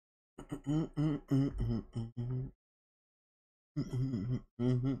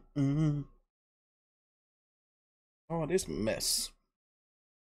Oh, this mess.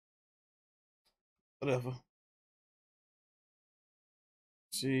 Whatever.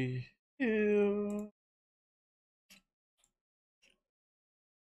 See here.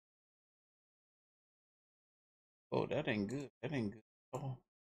 Oh, that ain't good. That ain't good. Oh.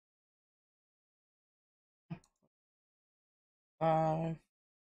 5.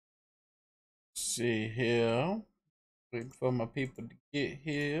 See here. Waiting for my people to get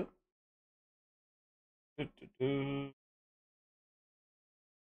here.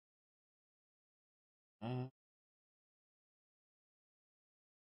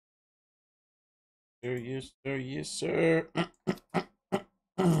 Sir, yes, sir, yes, sir.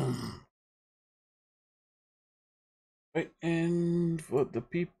 Waiting for the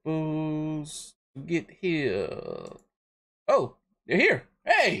peoples to get here. Oh, they're here.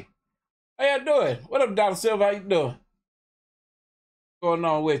 Hey, how y'all doing? What up, Dr. Silva? How you doing? What's going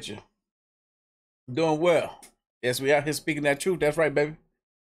on with you? Doing well. Yes, we out here speaking that truth. That's right, baby.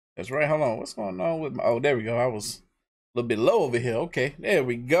 That's right. Hold on. What's going on with my... Oh, there we go. I was a little bit low over here. Okay, there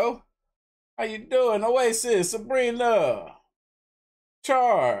we go. How you doing? Oasis, Sabrina,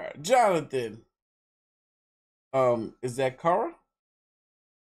 Char, Jonathan. Is that Cara?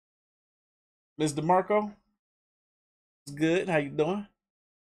 Ms. DeMarco? It's good. How you doing?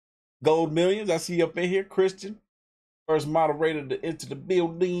 Gold Millions, I see you up in here. Christian, first moderator to enter the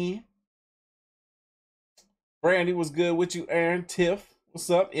building. Brandy was good with you. Aaron, Tiff, what's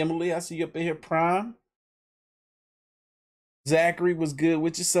up? Emily, I see you up in here. Prime. Zachary was good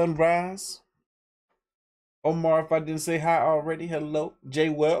with you. Sunrise. Omar, if I didn't say hi already, hello. Jay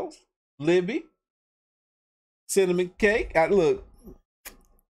Wells, Libby, Cinnamon Cake. Look,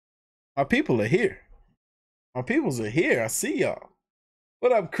 my people are here. My peoples are here. I see y'all.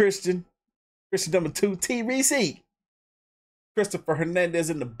 What up, Christian? Christian number 2, T. Reese. Christopher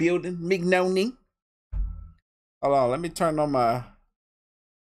Hernandez in the building. Mignoni. Hold on, let me turn on my...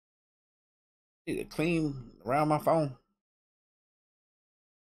 Need to clean around my phone.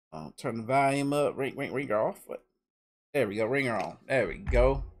 I'll turn the volume up. Ringer off. But there we go. Ringer on. There we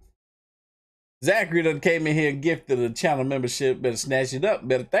go. Zachary done came in here and gifted a channel membership. Better snatch it up.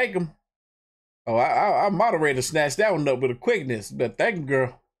 Better thank him. Oh, our moderator snatched that one up with a quickness. Better thank him,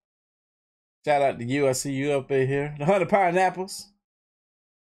 girl. Shout out to you. I see you up in here. The 100 pineapples.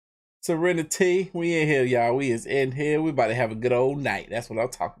 Serenity. We in here, y'all. We is in here. We about to have a good old night. That's what I'm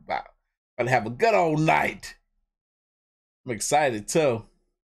talking about. About to have a good old night. I'm excited too.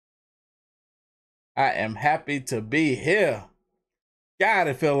 I am happy to be here. God,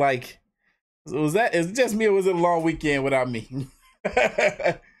 it felt like... is it just me or was it a long weekend without me?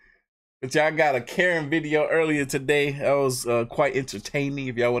 But y'all got a Karen video earlier today. That was quite entertaining.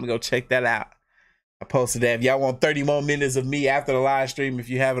 If y'all want to go check that out, I posted that. If y'all want 30 more minutes of me after the live stream, if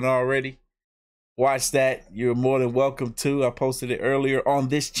you haven't already, watch that. You're more than welcome to. I posted it earlier on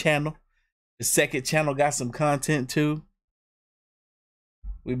this channel. The second channel got some content too.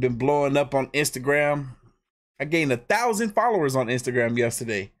 We've been blowing up on Instagram. I gained 1,000 followers on Instagram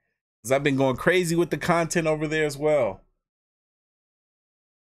yesterday because I've been going crazy with the content over there as well.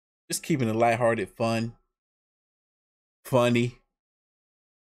 Just keeping it lighthearted, fun, funny,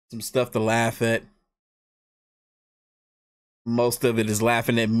 some stuff to laugh at. Most of it is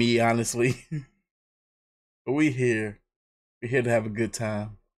laughing at me, honestly. But we're here to have a good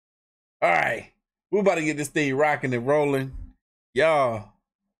time. All right, we're about to get this thing rocking and rolling. Y'all,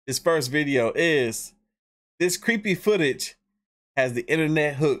 this first video is, this creepy footage has the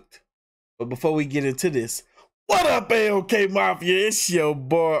internet hooked. But before we get into this, what up, AOK Mafia? It's your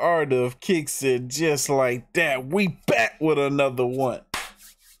boy Artofkickz, and just like that, we back with another one.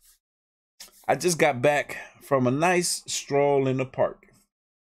 I just got back from a nice stroll in the park.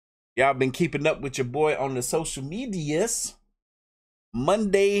 Y'all been keeping up with your boy on the social medias.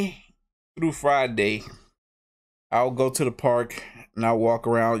 Monday through Friday, I'll go to the park and I'll walk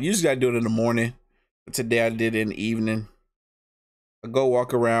around. Usually I do it in the morning, but today I did it in the evening. I go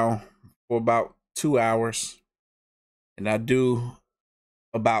walk around for about 2 hours. And I do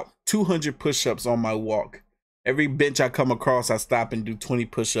about 200 push-ups on my walk. Every bench I come across, I stop and do 20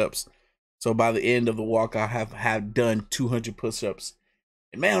 push-ups. So by the end of the walk, I have done 200 push-ups.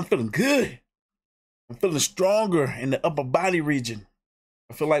 And man, I'm feeling good. I'm feeling stronger in the upper body region.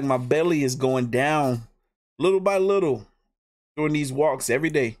 I feel like my belly is going down little by little during these walks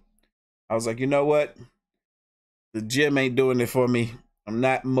every day. I was like, you know what? The gym ain't doing it for me. I'm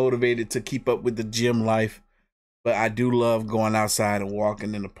not motivated to keep up with the gym life. But I do love going outside and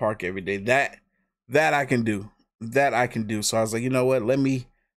walking in the park every day. That I can do. That I can do. So I was like, you know what? Let me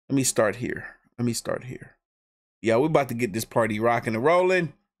Let me start here. Yeah, we're about to get this party rocking and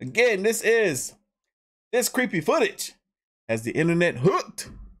rolling. Again, this creepy footage has the internet hooked.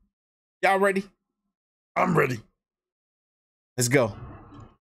 Y'all ready? I'm ready. Let's go.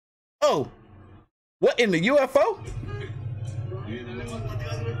 Oh, what in the UFO?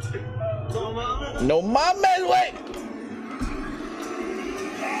 No, my man, wait.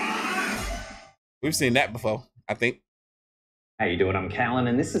 We've seen that before, I think. How you doing? I'm Callan,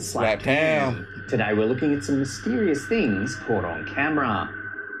 and this is DASHCAM. Today we're looking at some mysterious things caught on camera.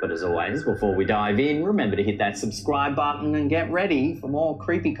 But as always, before we dive in, remember to hit that subscribe button and get ready for more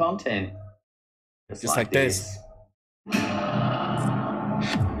creepy content. Just like this. Oh,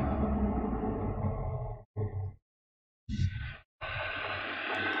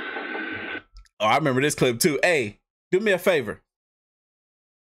 I remember this clip too. Hey, do me a favor.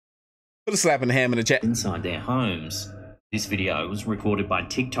 Put a slap in the ham in the chat. Inside their homes. This video was recorded by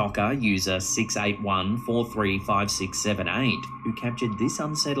TikToker user 681435678, who captured this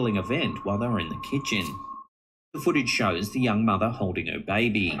unsettling event while they were in the kitchen. The footage shows the young mother holding her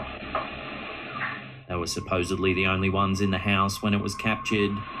baby. They were supposedly the only ones in the house when it was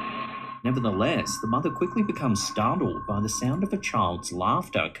captured. Nevertheless, the mother quickly becomes startled by the sound of a child's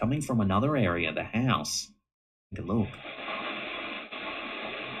laughter coming from another area of the house. Take a look.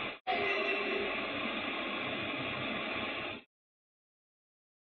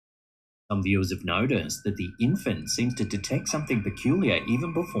 Some viewers have noticed that the infant seems to detect something peculiar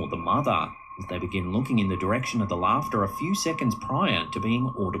even before the mother, as they begin looking in the direction of the laughter a few seconds prior to being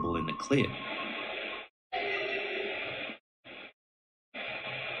audible in the clip.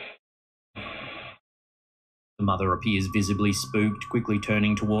 The mother appears visibly spooked, quickly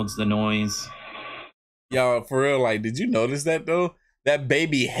turning towards the noise. Y'all, for real, like, did you notice that though? That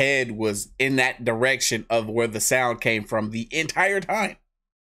baby head was in that direction of where the sound came from the entire time.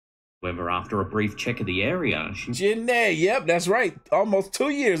 However, after a brief check of the area, Janae, yep, that's right. Almost 2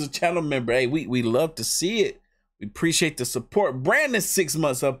 years of channel member. Hey, we love to see it. We appreciate the support. Brandon 6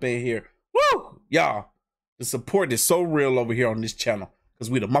 months up in here. Woo! Y'all, the support is so real over here on this channel.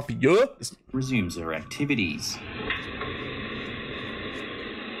 Because we the mafia. Resumes her activities.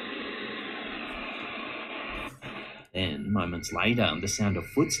 Then, moments later, the sound of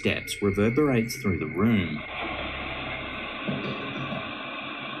footsteps reverberates through the room.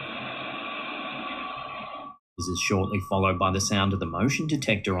 This is shortly followed by the sound of the motion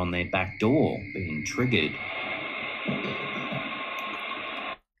detector on their back door being triggered.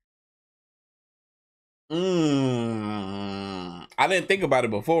 I didn't think about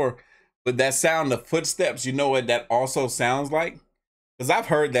it before, but that sound of footsteps, you know what that also sounds like? Because I've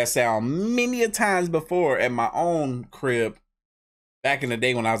heard that sound many a times before at my own crib back in the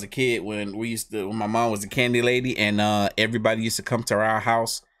day when I was a kid, when my mom was a candy lady and everybody used to come to our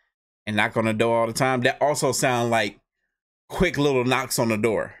house and knock on the door all the time. That also sound like quick little knocks on the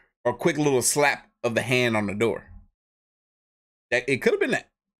door or quick little slap of the hand on the door. That it could have been that.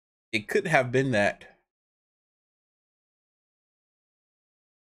 It could have been that.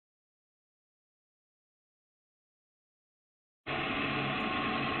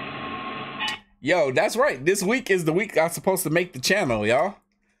 Yo, that's right. This week is the week I'm supposed to make the channel, y'all.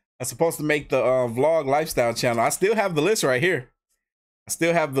 I'm supposed to make the vlog lifestyle channel. I still have the list right here. I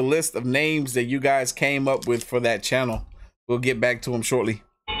still have the list of names that you guys came up with for that channel. We'll get back to them shortly.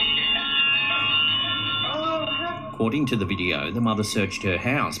 According to the video, the mother searched her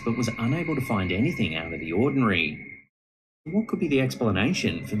house but was unable to find anything out of the ordinary. What could be the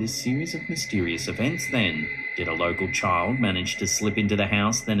explanation for this series of mysterious events then? Did a local child manage to slip into the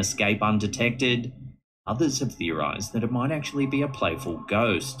house, then escape undetected? Others have theorized that it might actually be a playful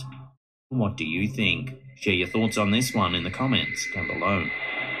ghost. What do you think? Share your thoughts on this one in the comments down below.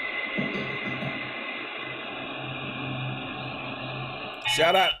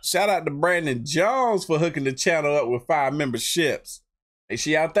 Shout out to Brandon Jones for hooking the channel up with 5 memberships. Hey,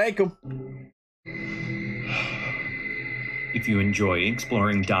 y'all thank him. If you enjoy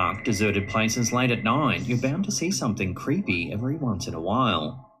exploring dark, deserted places late at night, you're bound to see something creepy every once in a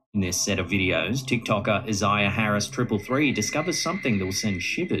while. In this set of videos, TikToker Isaiah Harris 333 discovers something that will send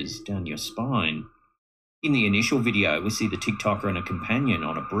shivers down your spine. In the initial video, we see the TikToker and a companion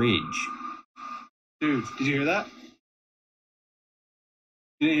on a bridge. Dude, did you hear that?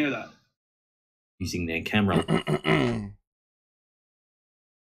 You didn't hear that? Using their camera.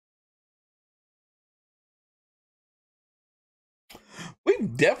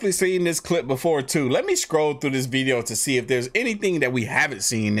 We've definitely seen this clip before too. Let me scroll through this video to see if there's anything that we haven't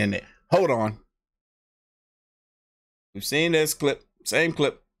seen in it. Hold on. We've seen this clip, same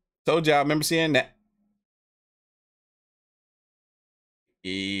clip. Told y'all, I remember seeing that.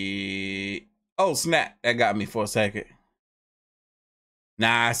 Oh snap! That got me for a second.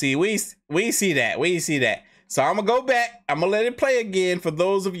 Nah, see, we see that. We see that. So I'm gonna go back. I'm gonna let it play again for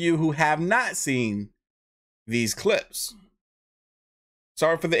those of you who have not seen these clips.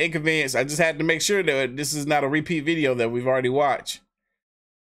 Sorry for the inconvenience. I just had to make sure that this is not a repeat video that we've already watched.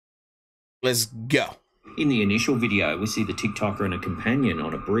 Let's go. In the initial video, we see the TikToker and a companion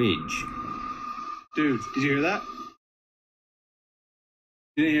on a bridge. Dude, did you hear that?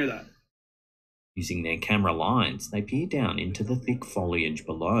 You didn't hear that? Using their camera lines, they peer down into the thick foliage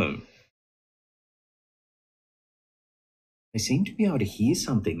below. They seem to be able to hear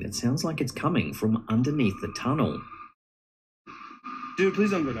something that sounds like it's coming from underneath the tunnel. Dude,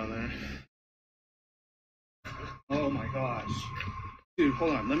 please don't go down there. Oh my gosh. Dude,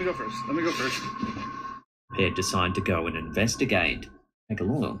 hold on. Let me go first. The pair decide to go and investigate. Take a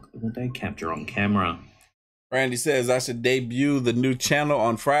look at what they capture on camera. Randy says I should debut the new channel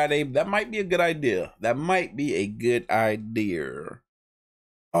on Friday. That might be a good idea.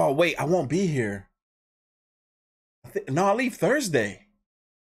 Oh, wait, I won't be here. No, I leave Thursday.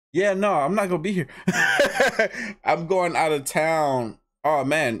 Yeah, no, I'm not gonna be here. I'm going out of town. Oh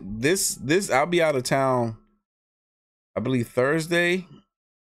man, I'll be out of town, I believe Thursday.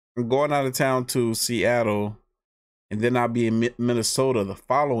 I'm going out of town to Seattle, and then I'll be in Minnesota the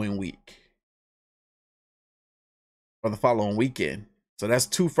following week. Or the following weekend. So that's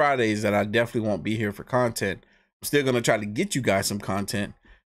 2 Fridays that I definitely won't be here for content. I'm still gonna try to get you guys some content,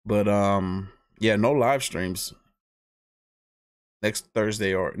 but yeah, no live streams next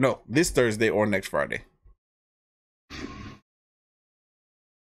Thursday, or no, this Thursday or next Friday.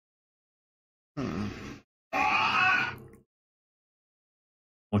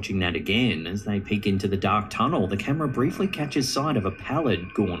 Watching that again, as they peek into the dark tunnel, the camera briefly catches sight of a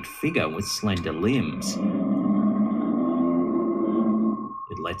pallid, gaunt figure with slender limbs.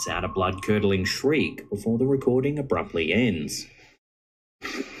 It lets out a blood-curdling shriek before the recording abruptly ends.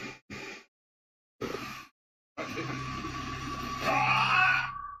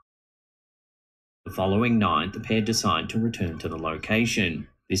 The following night, the pair decide to return to the location.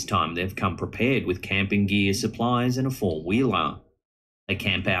 This time they've come prepared with camping gear, supplies, and a 4-wheeler. They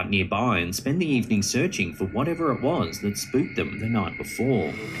camp out nearby and spend the evening searching for whatever it was that spooked them the night before.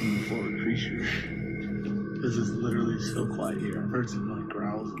 Looking for a creature. This is literally so quiet here. I've heard some like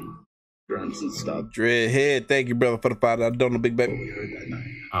growls and grunts and stuff. Dreadhead, thank you, brother, for the $5 donut, big baby. What we heard that night.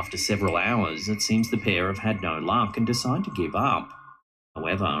 After several hours, it seems the pair have had no luck and decide to give up.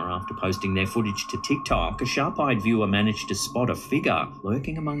 However, after posting their footage to TikTok, a sharp-eyed viewer managed to spot a figure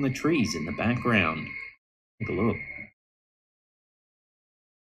lurking among the trees in the background. Take a look.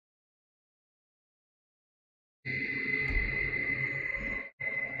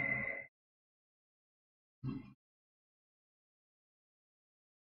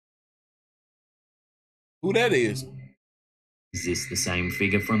 Who that is? Is this the same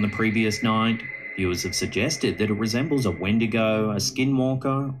figure from the previous night? Viewers have suggested that it resembles a Wendigo, a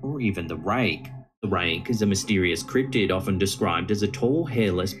Skinwalker, or even the Rake. The Rake is a mysterious cryptid often described as a tall,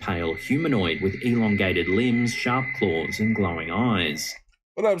 hairless, pale humanoid with elongated limbs, sharp claws, and glowing eyes.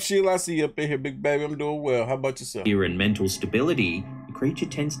 What up, Sheila? I see you up in here, big baby. I'm doing well. How about yourself? Fear and mental stability, the creature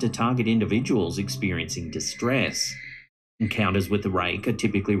tends to target individuals experiencing distress. Encounters with the Rake are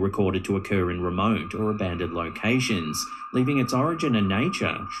typically recorded to occur in remote or abandoned locations, leaving its origin and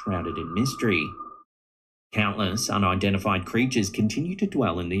nature shrouded in mystery. Countless unidentified creatures continue to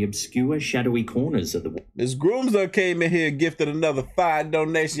dwell in the obscure, shadowy corners of the world. Miss Groomsdale came in here and gifted another $5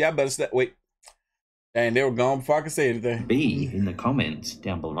 donation. Y'all better stop. Wait. Dang, they were gone before I could say anything. Be in the comments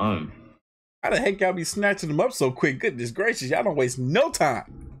down below. How the heck y'all be snatching them up so quick? Goodness gracious, y'all don't waste no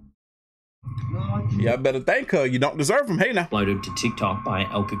time. Y'all better thank her. You don't deserve them. Hey now. Uploaded to TikTok by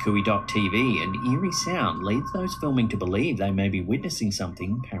elkakui.tv, an eerie sound leads those filming to believe they may be witnessing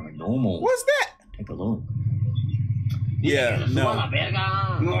something paranormal. What's that? Take a look. Yeah, no.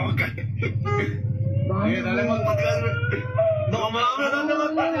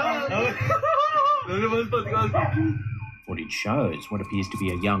 Footage shows what appears to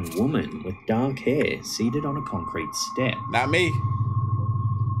be a young woman with dark hair seated on a concrete step. Not me.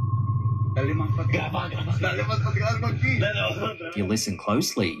 If you listen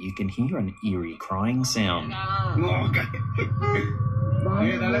closely, you can hear an eerie crying sound.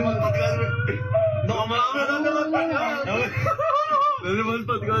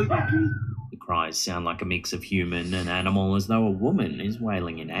 The cries sound like a mix of human and animal, as though a woman is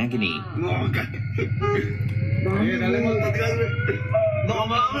wailing in agony.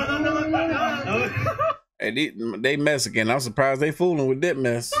 Hey, they Mexican. I'm surprised they fooling with that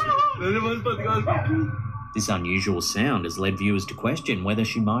mess. This unusual sound has led viewers to question whether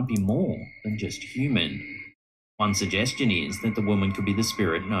she might be more than just human. One suggestion is that the woman could be the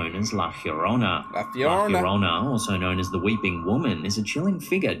spirit known as La Llorona. La La Fiona. Llorona, also known as the Weeping Woman, is a chilling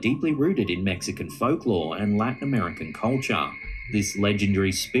figure deeply rooted in Mexican folklore and Latin American culture. This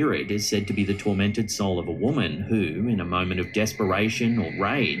legendary spirit is said to be the tormented soul of a woman who, in a moment of desperation or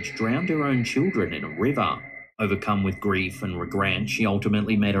rage, drowned her own children in a river. Overcome with grief and regret, she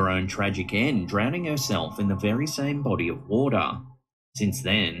ultimately met her own tragic end, drowning herself in the very same body of water. Since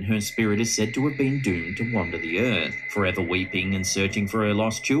then, her spirit is said to have been doomed to wander the earth, forever weeping and searching for her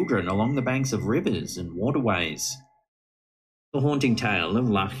lost children along the banks of rivers and waterways. The haunting tale of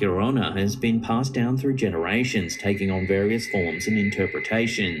La Llorona has been passed down through generations, taking on various forms and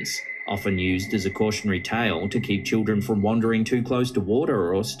interpretations. Often used as a cautionary tale to keep children from wandering too close to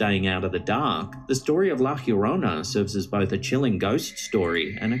water or staying out of the dark, the story of La Llorona serves as both a chilling ghost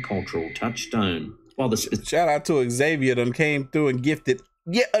story and a cultural touchstone. While Shout out to Xavier that came through and gifted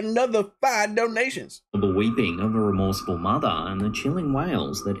yet another 5 donations. The weeping of a remorseful mother and the chilling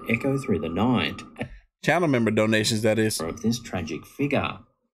wails that echo through the night. Channel member donations, that is. Of this tragic figure.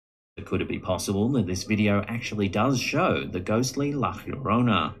 Could it be possible that this video actually does show the ghostly La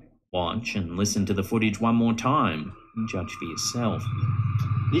Llorona? Watch and listen to the footage one more time and judge for yourself.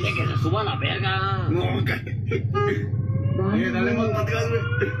 Dile que se suba la verga. No, cállate. Dale más para atrás, güey.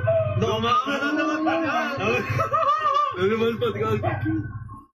 No mames, dale más para atrás. Dale más para atrás.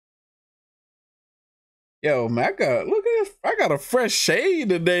 Yo, man, look at this. I got a fresh shade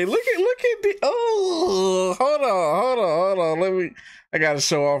today. Look at the. Oh, hold on. I gotta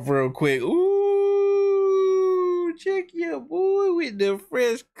show off real quick. Ooh, check your boy with the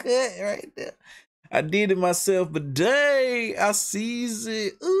fresh cut right there. I did it myself today. I sees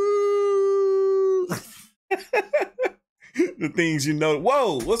it. Ooh. The things you know.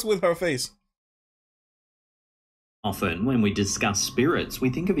 Whoa, what's with her face? Often, when we discuss spirits,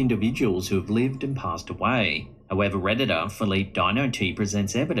 we think of individuals who have lived and passed away. However, Redditor Philippe Dino T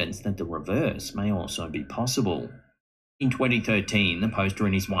presents evidence that the reverse may also be possible. In 2013, the poster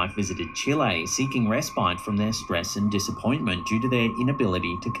and his wife visited Chile, seeking respite from their stress and disappointment due to their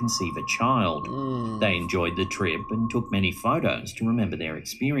inability to conceive a child. They enjoyed the trip and took many photos to remember their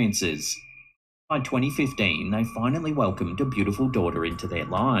experiences. By 2015, they finally welcomed a beautiful daughter into their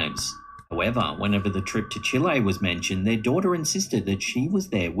lives. However, whenever the trip to Chile was mentioned, their daughter insisted that she was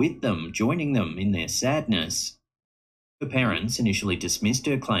there with them, joining them in their sadness. Her parents initially dismissed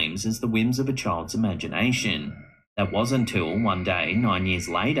her claims as the whims of a child's imagination. That wasn't until one day, 9 years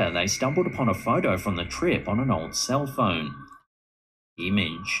later, they stumbled upon a photo from the trip on an old cell phone. The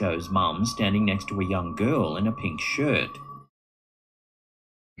image shows Mum standing next to a young girl in a pink shirt.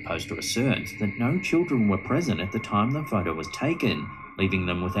 The poster asserts that no children were present at the time the photo was taken, leaving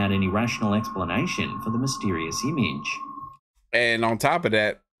them without any rational explanation for the mysterious image. And on top of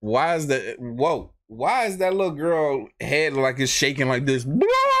that, why is that little girl head like it's shaking like this?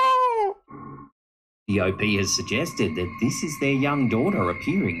 The OP has suggested that this is their young daughter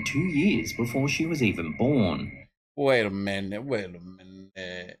appearing 2 years before she was even born. Wait a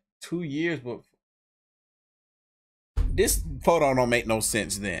minute. 2 years, but this photo don't make no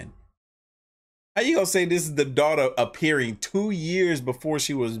sense then. How you gonna say this is the daughter appearing 2 years before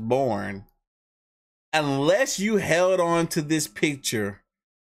she was born, unless you held on to this picture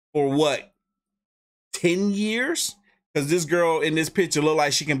for what, 10 years? Because this girl in this picture look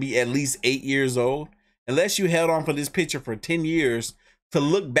like she can be at least 8 years old. Unless you held on for this picture for 10 years to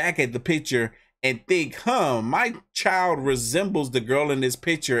look back at the picture and think, my child resembles the girl in this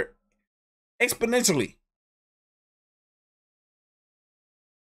picture exponentially.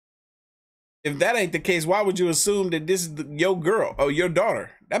 If that ain't the case, why would you assume that this is your girl or your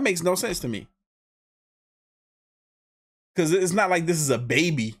daughter? That makes no sense to me. Because it's not like this is a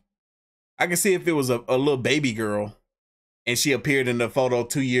baby. I can see if it was a little baby girl and she appeared in the photo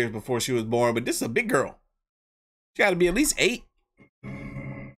 2 years before she was born, but this is a big girl. She got to be at least 8.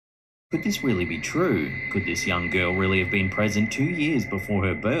 Could this really be true? Could this young girl really have been present 2 years before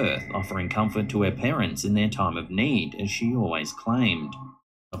her birth, offering comfort to her parents in their time of need, as she always claimed?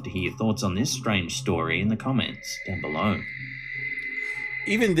 Love to hear your thoughts on this strange story in the comments down below.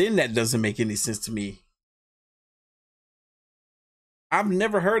 Even then, that doesn't make any sense to me. I've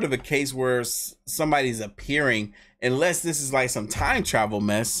never heard of a case where somebody's appearing, unless this is like some time travel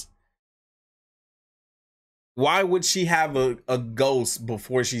mess. Why would she have a ghost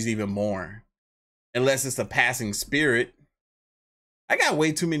before she's even born? Unless it's a passing spirit. I got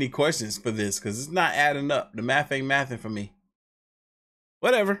way too many questions for this because it's not adding up. The math ain't mathing for me.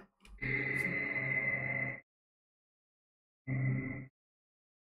 Whatever.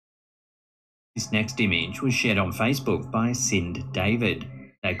 This next image was shared on Facebook by Sind David.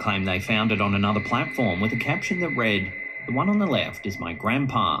 They claim they found it on another platform with a caption that read, "The one on the left is my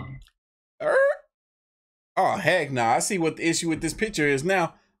grandpa." Oh, heck no. I see what the issue with this picture is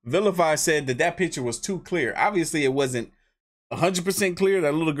now. Vilify said that picture was too clear. Obviously, it wasn't 100% clear.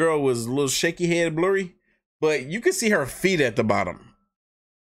 That little girl was a little shaky head, blurry. But you could see her feet at the bottom.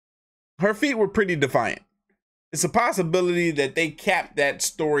 Her feet were pretty defiant. It's a possibility that they capped that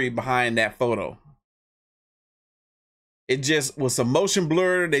story behind that photo. It just was some motion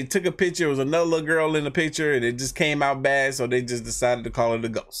blur. They took a picture. It was another little girl in the picture, and it just came out bad, so they just decided to call it a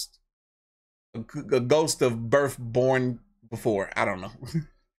ghost. A ghost of birth born before. I don't know.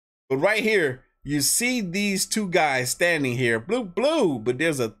 But right here, you see these two guys standing here. Blue, but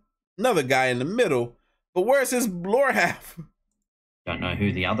there's another guy in the middle. But where's his lower half? Don't know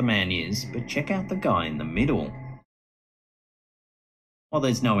who the other man is, but check out the guy in the middle. While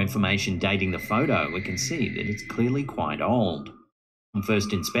there's no information dating the photo, we can see that it's clearly quite old. On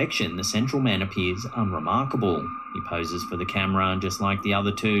first inspection, the central man appears unremarkable. He poses for the camera just like the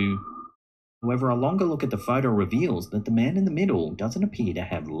other two. However, a longer look at the photo reveals that the man in the middle doesn't appear to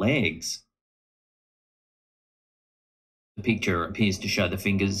have legs. The picture appears to show the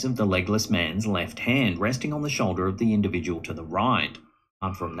fingers of the legless man's left hand resting on the shoulder of the individual to the right.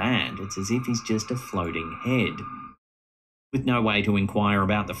 Apart from that, it's as if he's just a floating head. With no way to inquire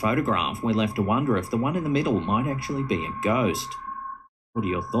about the photograph, we're left to wonder if the one in the middle might actually be a ghost. What are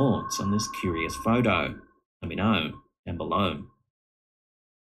your thoughts on this curious photo? Let me know down below.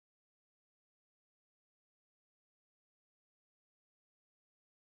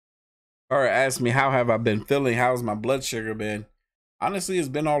 All right, ask me, how have I been feeling? How's my blood sugar been? Honestly, it's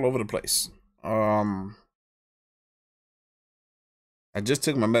been all over the place. I just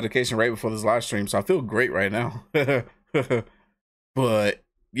took my medication right before this live stream, so I feel great right now. But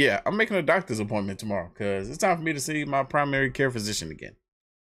yeah, I'm making a doctor's appointment tomorrow because it's time for me to see my primary care physician again.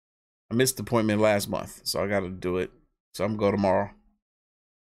 I missed the appointment last month, so I got to do it. So I'm going to go tomorrow.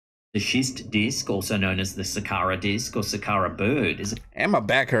 The schist disc, also known as the Saqqara disc or Saqqara bird, is and my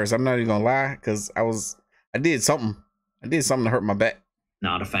back hurts. I'm not even gonna lie, because I did something to hurt my back. an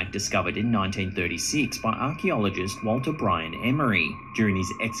artifact discovered in 1936 by archaeologist Walter Brian Emery during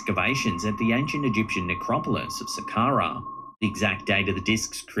his excavations at the ancient Egyptian necropolis of Saqqara. The exact date of the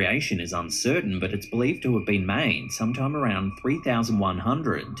disc's creation is uncertain, but it's believed to have been made sometime around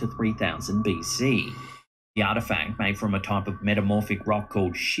 3100 to 3000 BC. The artifact, made from a type of metamorphic rock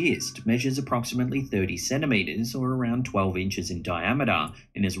called schist, measures approximately 30 centimetres or around 12 inches in diameter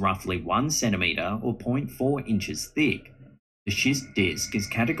and is roughly 1 centimetre or 0.4 inches thick. The schist disc is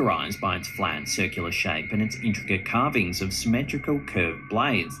categorised by its flat circular shape and its intricate carvings of symmetrical curved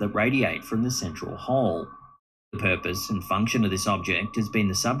blades that radiate from the central hole. The purpose and function of this object has been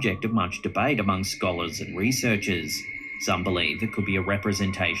the subject of much debate among scholars and researchers. Some believe it could be a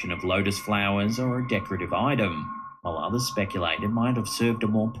representation of lotus flowers or a decorative item, while others speculate it might have served a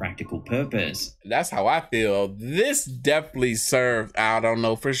more practical purpose. That's how I feel. This definitely served, I don't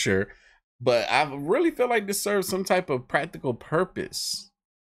know for sure, but I really feel like this serves some type of practical purpose.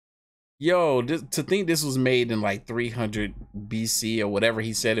 Yo, to think this was made in like 300 BC or whatever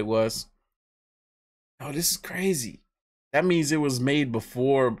he said it was. Oh, this is crazy. That means it was made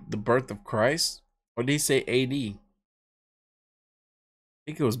before the birth of Christ? Or did he say AD? I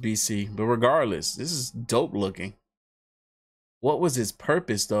think it was BC, but regardless, this is dope looking. What was its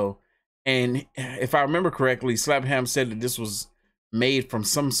purpose though? And if I remember correctly, Slapham said that this was made from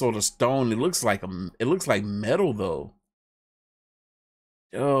some sort of stone. It looks like metal though.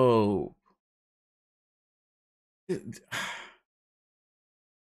 Dope.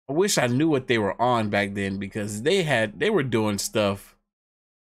 I wish I knew what they were on back then, because they were doing stuff.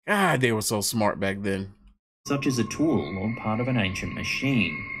 God, they were so smart back then. Such as a tool or part of an ancient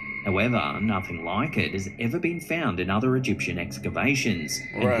machine. However, nothing like it has ever been found in other Egyptian excavations,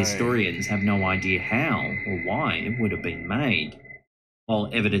 and historians have no idea how or why it would have been made.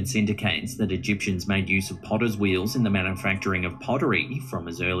 While evidence indicates that Egyptians made use of potter's wheels in the manufacturing of pottery from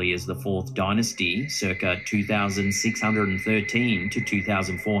as early as the 4th dynasty, circa 2613 to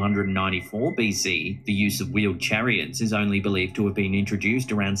 2494 BC, the use of wheeled chariots is only believed to have been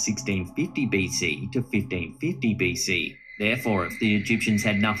introduced around 1650 BC to 1550 BC. Therefore, if the Egyptians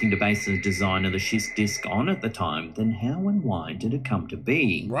had nothing to base the design of the schist disc on at the time, then how and why did it come to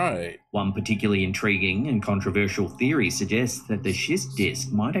be? Right. One particularly intriguing and controversial theory suggests that the schist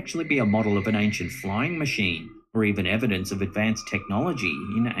disc might actually be a model of an ancient flying machine, or even evidence of advanced technology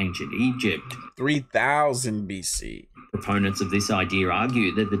in ancient Egypt. 3000 BC. Proponents of this idea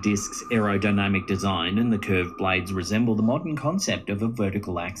argue that the disc's aerodynamic design and the curved blades resemble the modern concept of a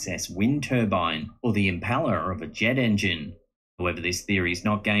vertical access wind turbine or the impeller of a jet engine. However, this theory has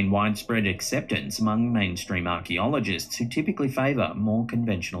not gained widespread acceptance among mainstream archaeologists who typically favour more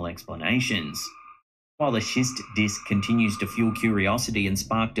conventional explanations. While the schist disc continues to fuel curiosity and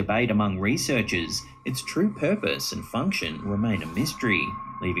spark debate among researchers, its true purpose and function remain a mystery,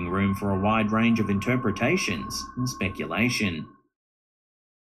 leaving room for a wide range of interpretations and speculation.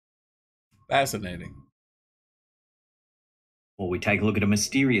 Fascinating. While we take a look at a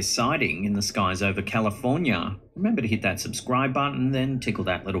mysterious sighting in the skies over California, remember to hit that subscribe button, then tickle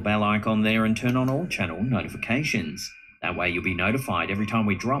that little bell icon there and turn on all channel notifications. That way you'll be notified every time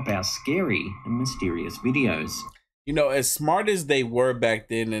we drop our scary and mysterious videos. You know, as smart as they were back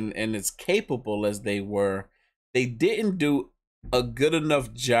then and as capable as they were, they didn't do a good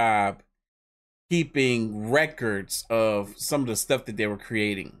enough job keeping records of some of the stuff that they were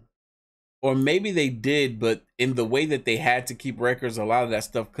creating. Or maybe they did, but in the way that they had to keep records, a lot of that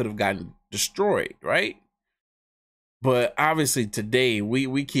stuff could have gotten destroyed, right? But obviously today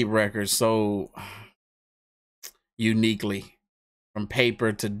we keep records so uniquely, from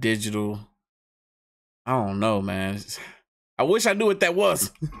paper to digital. I don't know, man. I wish I knew what that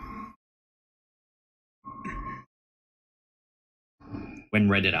was. When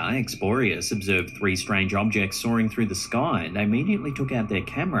Redditor Scariest observed 3 strange objects soaring through the sky, they immediately took out their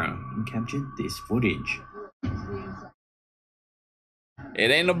camera and captured this footage.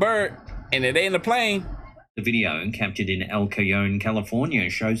 It ain't a bird, and it ain't a plane. The video, captured in El Cajon, California,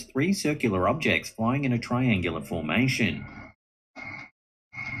 shows 3 circular objects flying in a triangular formation.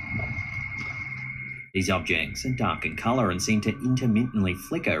 These objects are dark in colour and seem to intermittently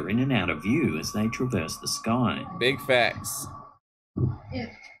flicker in and out of view as they traverse the sky. Big facts.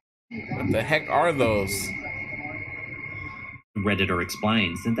 What the heck are those? Redditor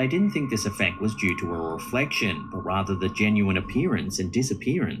explains that they didn't think this effect was due to a reflection, but rather the genuine appearance and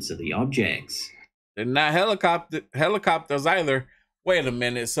disappearance of the objects. They're not helicopters either. Wait a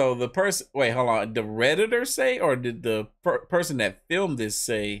minute. So the person, wait, hold on. Did the Redditor say, or did the person that filmed this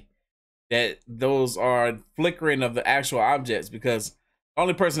say that those are flickering of the actual objects? Because the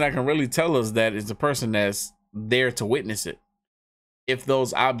only person that can really tell us that is the person that's there to witness it. If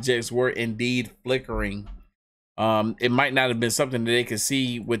those objects were indeed flickering, it might not have been something that they could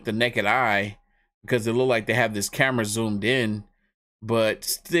see with the naked eye, because it looked like they have this camera zoomed in, but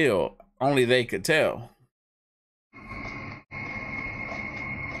still, only they could tell.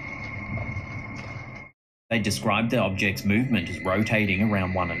 They described the objects' movement as rotating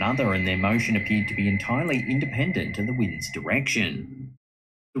around one another, and their motion appeared to be entirely independent of the wind's direction.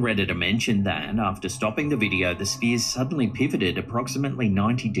 The Redditor mentioned that after stopping the video, the spheres suddenly pivoted approximately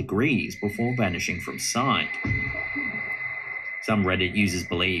 90 degrees before vanishing from sight. Some Reddit users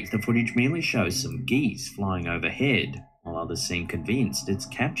believe the footage merely shows some geese flying overhead, while others seem convinced it's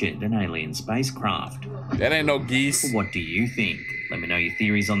captured an alien spacecraft. That ain't no geese. What do you think? Let me know your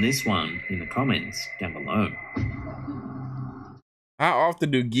theories on this one in the comments down below. How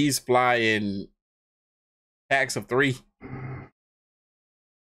often do geese fly in packs of 3?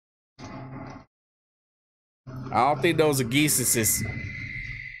 I don't think those are geese.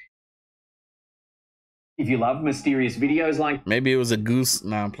 If you love mysterious videos like... Maybe it was a goose.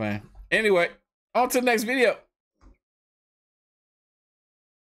 Nah, I'm playing. Anyway, on to the next video.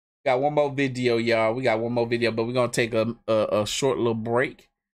 Got one more video, y'all. We got one more video, but we're going to take a short little break.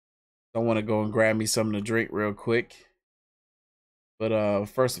 I want to go and grab me something to drink real quick. But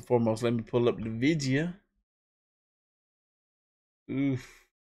first and foremost, let me pull up the video. Oof.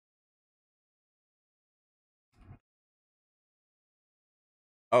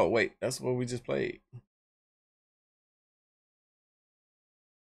 Oh, wait. That's what we just played.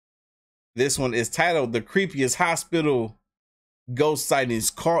 This one is titled The Creepiest Hospital Ghost Sightings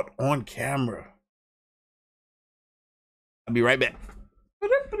Caught on Camera. I'll be right back.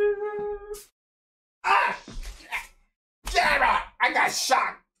 Ah! Sarah, I got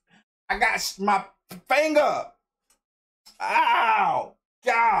shot. I got my finger. Ow.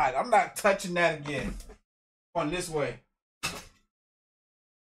 God, I'm not touching that again. On this way.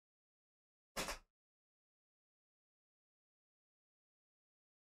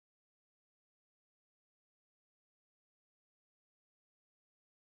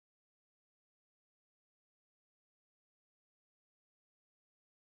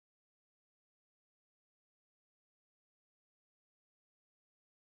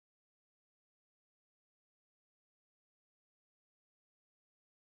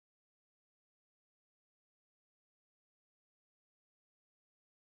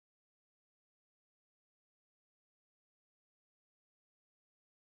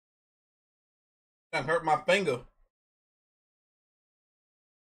 That hurt my finger.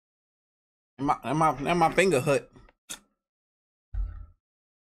 And my finger hurt.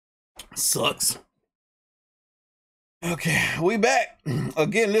 Sucks. Okay, we back.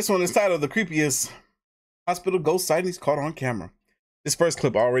 Again, this one is titled The Creepiest Hospital Ghost Sightings Caught on Camera. This first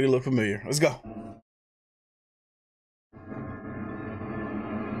clip already looked familiar. Let's go.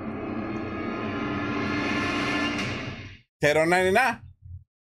 Ted on 99.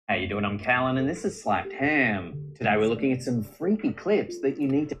 How you doing? I'm Callan, and this is Slapped Ham. Today we're looking at some freaky clips that you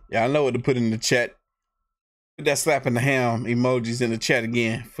need to... Yeah, I know what to put in the chat. Put that slapping the ham emojis in the chat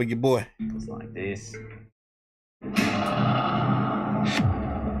again for your boy. It's like this.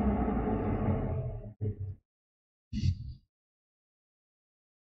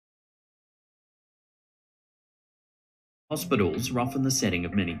 Hospitals are often the setting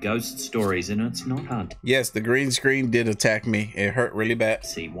of many ghost stories, and it's not hard Yes, the green screen did attack me. It hurt really bad. to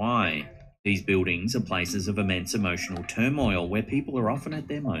see why. These buildings are places of immense emotional turmoil where people are often at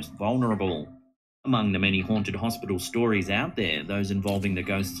their most vulnerable. Among the many haunted hospital stories out there, those involving the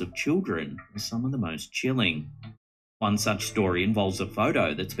ghosts of children are some of the most chilling. One such story involves a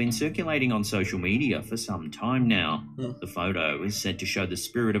photo that's been circulating on social media for some time now. The photo is said to show the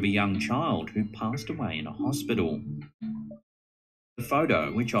spirit of a young child who passed away in a hospital. The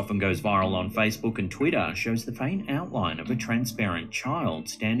photo, which often goes viral on Facebook and Twitter, shows the faint outline of a transparent child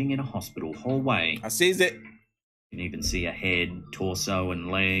standing in a hospital hallway. I sees it. You can even see a head, torso, and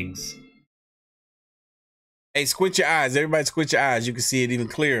legs. Hey, squint your eyes. Everybody squint your eyes. You can see it even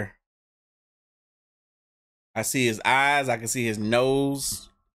clearer. I see his eyes. I can see his nose.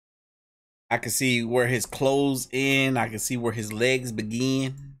 I can see where his clothes end. I can see where his legs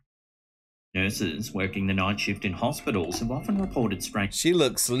begin. Nurses working the night shift in hospitals have often reported strange She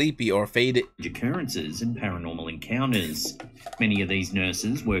looks sleepy or faded. occurrences and paranormal encounters. Many of these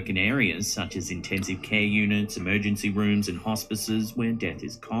nurses work in areas such as intensive care units, emergency rooms, and hospices where death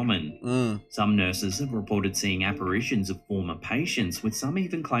is common. Some nurses have reported seeing apparitions of former patients, with some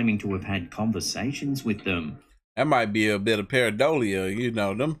even claiming to have had conversations with them. That might be a bit of pareidolia. You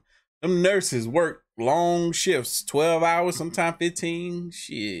know, them nurses work long shifts, 12 hours, sometimes 15.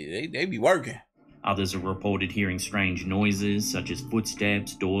 Shit, they be working. Others have reported hearing strange noises such as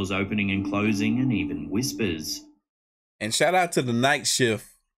footsteps, doors opening and closing, and even whispers. And shout out to the night shift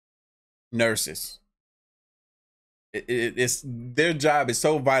nurses. It's their job is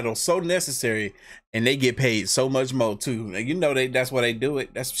so vital, so necessary, and they get paid so much more too. And you know that's why they do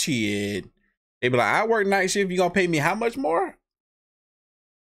it. That's shit. They be like, I work night shift. You gonna pay me how much more?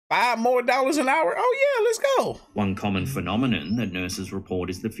 $5 more an hour? Oh yeah, let's go. One common phenomenon that nurses report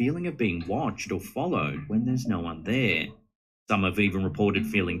is the feeling of being watched or followed when there's no one there. Some have even reported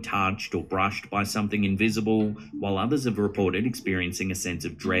feeling touched or brushed by something invisible, while others have reported experiencing a sense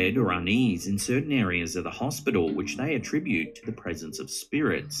of dread or unease in certain areas of the hospital, which they attribute to the presence of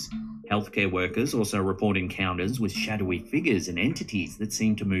spirits. Healthcare workers also report encounters with shadowy figures and entities that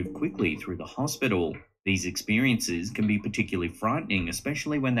seem to move quickly through the hospital. These experiences can be particularly frightening,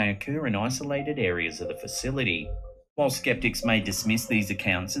 especially when they occur in isolated areas of the facility. While skeptics may dismiss these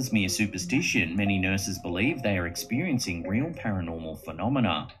accounts as mere superstition, many nurses believe they are experiencing real paranormal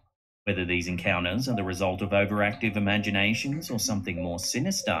phenomena. Whether these encounters are the result of overactive imaginations or something more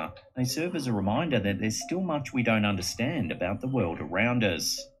sinister, they serve as a reminder that there's still much we don't understand about the world around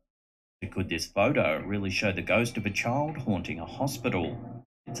us. But could this photo really show the ghost of a child haunting a hospital?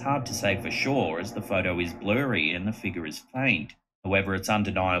 It's hard to say for sure, as the photo is blurry and the figure is faint. However, it's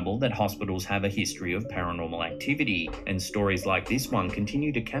undeniable that hospitals have a history of paranormal activity, and stories like this one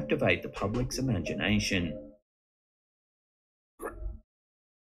continue to captivate the public's imagination.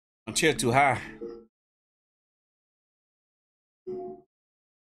 Chair too high.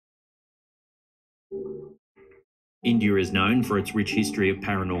 India is known for its rich history of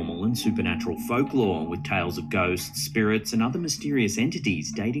paranormal and supernatural folklore, with tales of ghosts, spirits, and other mysterious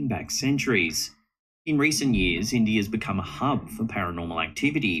entities dating back centuries. In recent years, India has become a hub for paranormal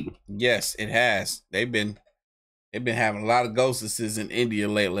activity. Yes, it has. They've been having a lot of ghosts in India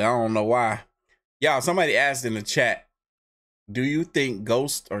lately. I don't know why. Y'all, somebody asked in the chat, do you think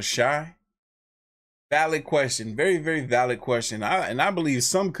ghosts are shy? Valid question. Very, very valid question. I believe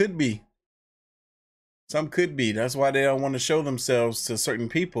some could be. Some could be. That's why they don't want to show themselves to certain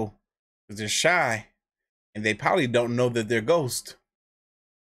people, because they're shy and they probably don't know that they're ghosts.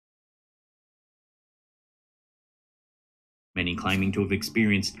 Many claiming to have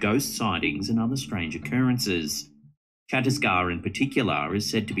experienced ghost sightings and other strange occurrences. Chhattisgarh in particular is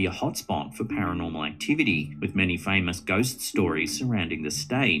said to be a hotspot for paranormal activity, with many famous ghost stories surrounding the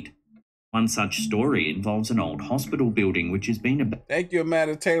state. One such story involves an old hospital building which has been Thank you,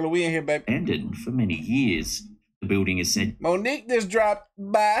 Amanda Taylor. We in here, baby. abandoned for many years. The building is said Monique just dropped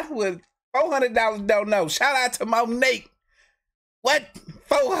by with $400. Don't know. Shout out to Monique. What?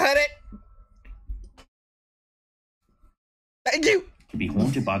 400? Thank you. to be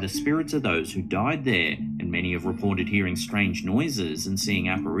haunted by the spirits of those who died there, and many have reported hearing strange noises and seeing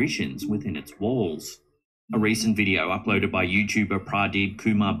apparitions within its walls. A recent video uploaded by YouTuber Pradeep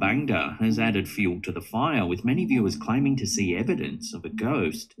Kumar Bangda has added fuel to the fire, with many viewers claiming to see evidence of a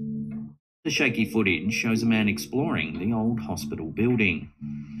ghost. The shaky footage shows a man exploring the old hospital building.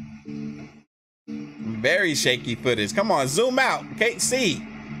 Very shaky footage. Come on, zoom out. Can't see.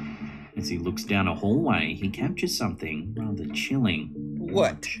 As he looks down a hallway, he captures something rather chilling.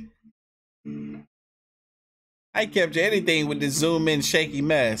 What? I capture anything with this zoom in shaky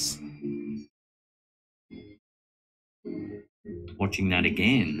mess. Watching that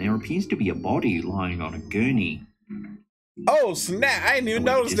again, there appears to be a body lying on a gurney. Oh snap, I didn't even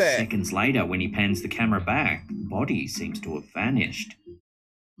notice that. Seconds later, when he pans the camera back, the body seems to have vanished.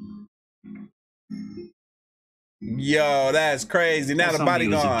 Yo, that's crazy. Now the body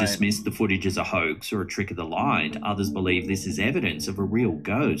gone. Some viewers have gone. dismissed the footage as a hoax or a trick of the light. Others believe this is evidence of a real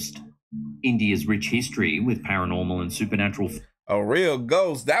ghost. India's rich history with paranormal and supernatural A real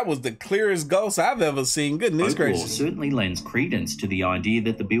ghost. That was the clearest ghost I've ever seen. Goodness folklore gracious. certainly lends credence to the idea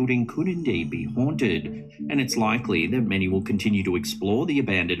that the building could indeed be haunted, and it's likely that many will continue to explore the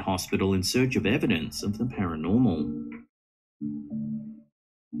abandoned hospital in search of evidence of the paranormal.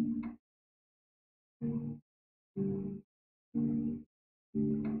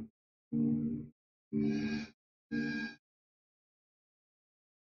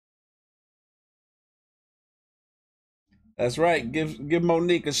 That's right. Give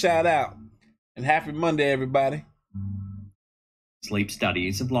Monique a shout out. And happy Monday, everybody. Sleep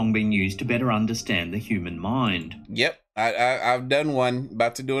studies have long been used to better understand the human mind. Yep, I've done one.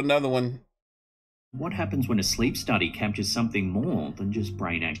 About to do another one. What happens when a sleep study captures something more than just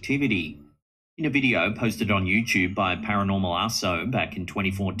brain activity? In a video posted on YouTube by Paranormal Aso back in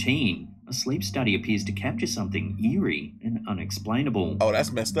 2014, a sleep study appears to capture something eerie and unexplainable. Oh,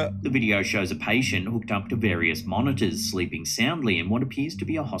 that's messed up. The video shows a patient hooked up to various monitors, sleeping soundly in what appears to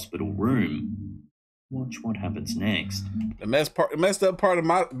be a hospital room. Watch what happens next. The messed up part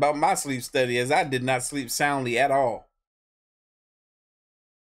about my sleep study is I did not sleep soundly at all.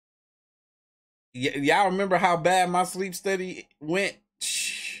 Y'all remember how bad my sleep study went?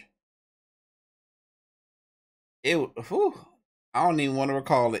 Whew, I don't even want to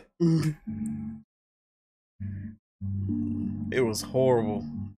recall it. It was horrible.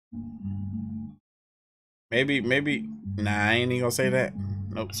 Maybe, nah, I ain't even gonna say that.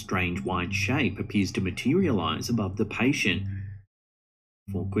 Nope. A strange white shape appears to materialize above the patient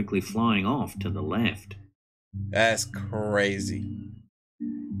before quickly flying off to the left. That's crazy.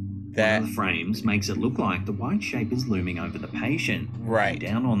 One of the frames makes it look like the white shape is looming over the patient, right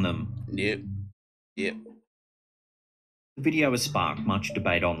down on them. Yep. The video has sparked much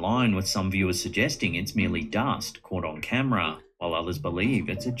debate online, with some viewers suggesting it's merely dust caught on camera, while others believe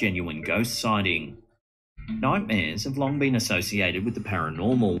it's a genuine ghost sighting. Nightmares have long been associated with the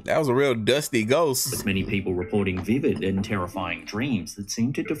paranormal. That was a real dusty ghost. With many people reporting vivid and terrifying dreams that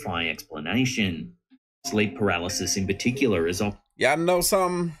seem to defy explanation. Sleep paralysis in particular is often... Y'all know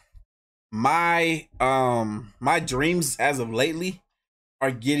something? My dreams as of lately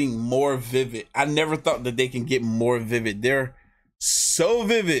are getting more vivid. I never thought that they can get more vivid. They're so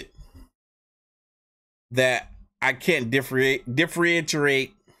vivid that I can't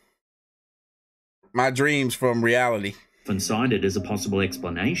differentiate my dreams from reality. Often cited as a possible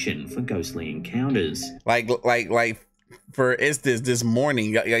explanation for ghostly encounters. Like for instance, this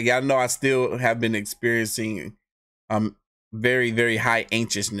morning, y'all know I still have been experiencing very, very high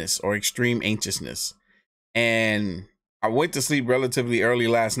anxiousness or extreme anxiousness. And I went to sleep relatively early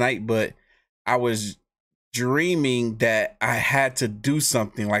last night, but I was dreaming that I had to do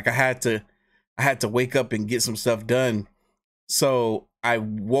something. Like I had to wake up and get some stuff done. So I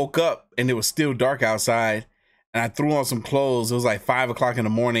woke up and it was still dark outside, and I threw on some clothes. It was like 5 o'clock in the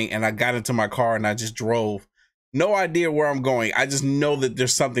morning, and I got into my car and I just drove. No idea where I'm going. I just know that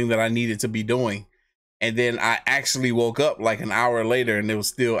there's something that I needed to be doing. And then I actually woke up like an hour later and it was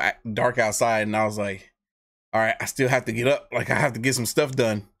still dark outside, and I was like, all right, I still have to get up. Like I have to get some stuff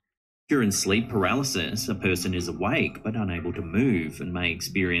done. During sleep paralysis, a person is awake but unable to move and may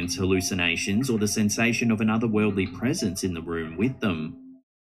experience hallucinations or the sensation of an otherworldly presence in the room with them.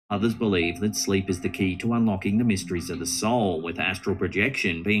 Others believe that sleep is the key to unlocking the mysteries of the soul, with astral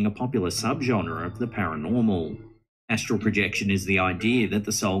projection being a popular subgenre of the paranormal. Astral projection is the idea that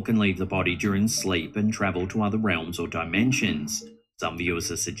the soul can leave the body during sleep and travel to other realms or dimensions. Some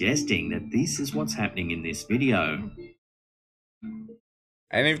viewers are suggesting that this is what's happening in this video.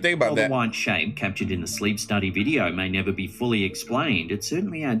 I didn't even think about While that. the white shape captured in the sleep study video may never be fully explained, it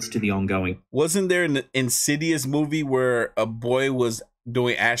certainly adds to the ongoing... Wasn't there an Insidious movie where a boy was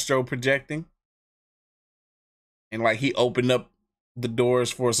doing astral projecting? And like he opened up the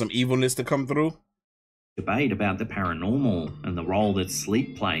doors for some evilness to come through? debate about the paranormal and the role that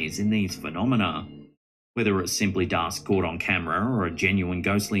sleep plays in these phenomena. Whether it's simply dust caught on camera or a genuine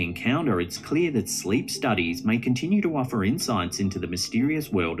ghostly encounter, it's clear that sleep studies may continue to offer insights into the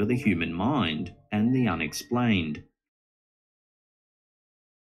mysterious world of the human mind and the unexplained.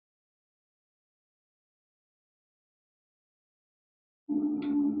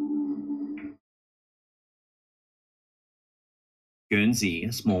 Guernsey,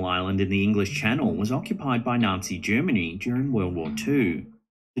 a small island in the English Channel, was occupied by Nazi Germany during World War II.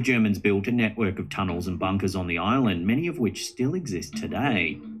 The Germans built a network of tunnels and bunkers on the island, many of which still exist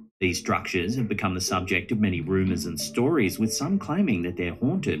today. These structures have become the subject of many rumours and stories, with some claiming that they're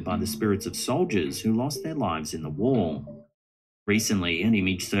haunted by the spirits of soldiers who lost their lives in the war. Recently, an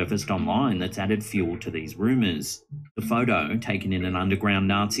image surfaced online that's added fuel to these rumours. The photo, taken in an underground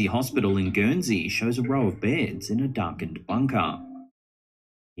Nazi hospital in Guernsey, shows a row of beds in a darkened bunker.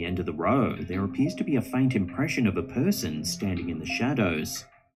 At the end of the row, there appears to be a faint impression of a person standing in the shadows.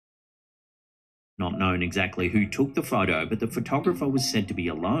 Not known exactly who took the photo, but the photographer was said to be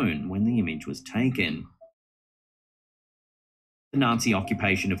alone when the image was taken. The Nazi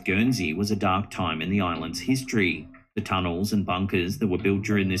occupation of Guernsey was a dark time in the island's history. The tunnels and bunkers that were built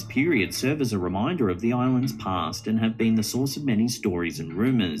during this period serve as a reminder of the island's past and have been the source of many stories and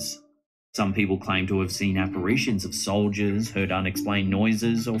rumours. Some people claim to have seen apparitions of soldiers, heard unexplained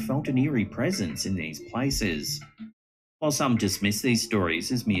noises, or felt an eerie presence in these places. While some dismiss these stories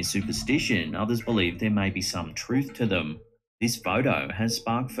as mere superstition, others believe there may be some truth to them. This photo has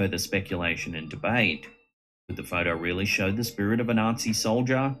sparked further speculation and debate. Could the photo really show the spirit of a Nazi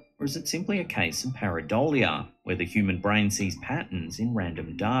soldier, or is it simply a case of pareidolia, where the human brain sees patterns in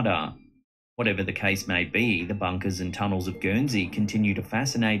random data? Whatever the case may be, the bunkers and tunnels of Guernsey continue to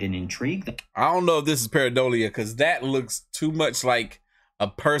fascinate and intrigue them. I don't know if this is pareidolia, because that looks too much like a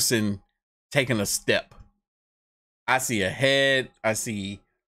person taking a step. I see a head, I see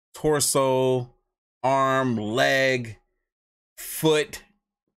torso, arm, leg, foot.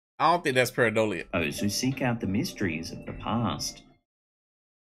 I don't think that's pareidolia. Those who seek out the mysteries of the past.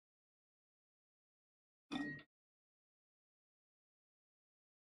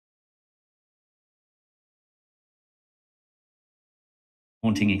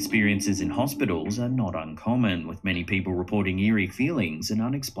 Haunting experiences in hospitals are not uncommon, with many people reporting eerie feelings and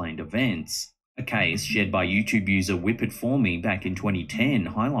unexplained events. A case shared by YouTube user Whip It For Me back in 2010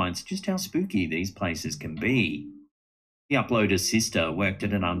 highlights just how spooky these places can be. The uploader's sister worked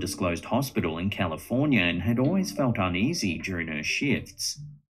at an undisclosed hospital in California and had always felt uneasy during her shifts.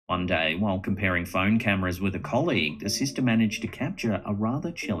 One day, while comparing phone cameras with a colleague, the sister managed to capture a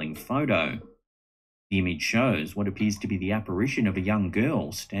rather chilling photo. The image shows what appears to be the apparition of a young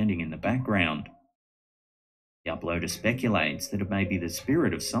girl standing in the background. The uploader speculates that it may be the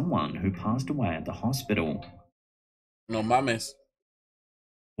spirit of someone who passed away at the hospital. No mames.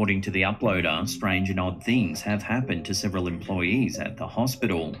 According to the uploader, strange and odd things have happened to several employees at the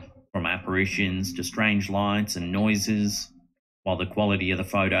hospital, from apparitions to strange lights and noises. While the quality of the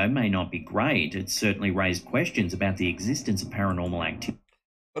photo may not be great, it's certainly raised questions about the existence of paranormal activity.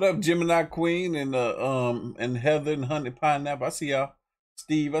 What up, Gemini Queen and Heather and Honey Pineapple? I see y'all.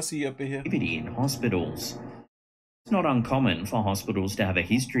 Steve, I see you up in here. In hospitals. It's not uncommon for hospitals to have a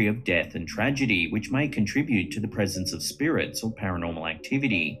history of death and tragedy, which may contribute to the presence of spirits or paranormal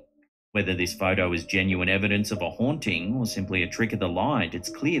activity. Whether this photo is genuine evidence of a haunting or simply a trick of the light, it's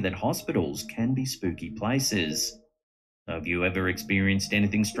clear that hospitals can be spooky places. So have you ever experienced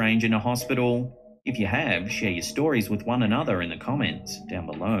anything strange in a hospital? If you have, share your stories with one another in the comments down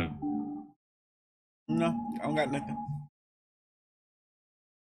below. No, I don't got nothing.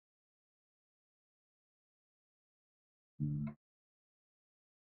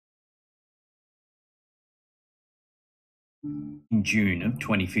 In June of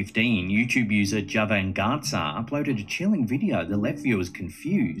 2015, YouTube user Javan Garza uploaded a chilling video that left viewers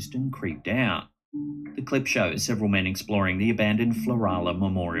confused and creeped out. The clip shows several men exploring the abandoned Florala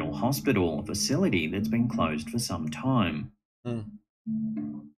Memorial Hospital, a facility that's been closed for some time.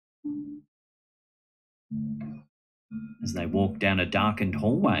 As they walk down a darkened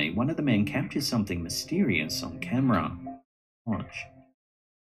hallway, one of the men captures something mysterious on camera. Watch.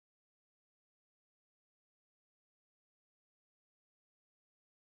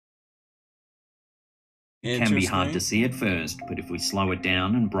 It can be hard to see at first, but if we slow it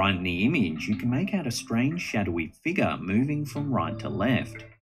down and brighten the image, you can make out a strange shadowy figure moving from right to left.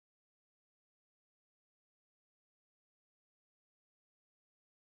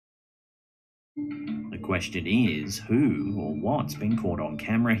 The question is, who or what's been caught on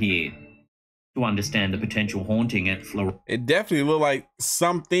camera here? To understand the potential haunting at it definitely looked like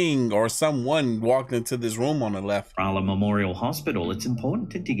something or someone walked into this room on the left. Florala Memorial Hospital, it's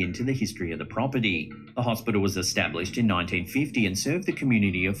important to dig into the history of the property. The hospital was established in 1950 and served the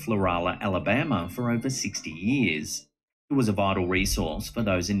community of Florala, Alabama for over 60 years. It was a vital resource for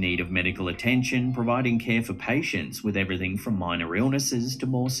those in need of medical attention, providing care for patients with everything from minor illnesses to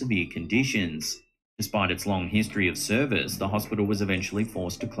more severe conditions. Despite its long history of service, the hospital was eventually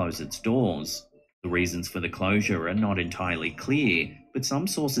forced to close its doors. The reasons for the closure are not entirely clear, but some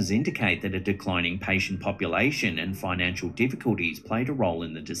sources indicate that a declining patient population and financial difficulties played a role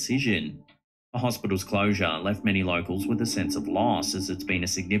in the decision. The hospital's closure left many locals with a sense of loss, as it's been a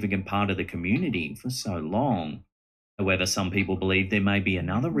significant part of the community for so long. However, some people believe there may be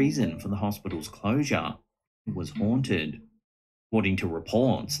another reason for the hospital's closure. It was haunted. According to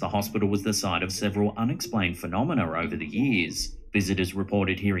reports, the hospital was the site of several unexplained phenomena over the years. Visitors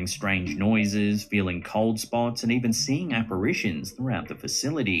reported hearing strange noises, feeling cold spots, and even seeing apparitions throughout the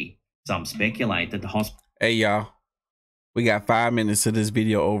facility. Some speculate that the hospital... Hey, y'all. We got 5 minutes to this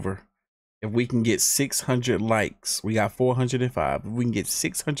video over. If we can get 600 likes, we got 405. If we can get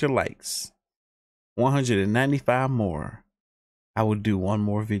 600 likes, 195 more, I will do one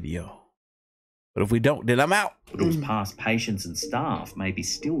more video. But if we don't, then I'm out. Hospital's past patients and staff may be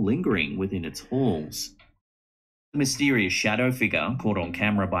still lingering within its halls. The mysterious shadow figure caught on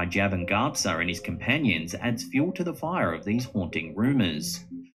camera by Javan Garza and his companions adds fuel to the fire of these haunting rumours.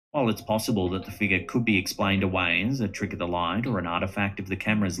 While it's possible that the figure could be explained away as a trick of the light or an artifact of the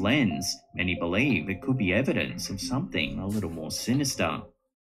camera's lens, many believe it could be evidence of something a little more sinister.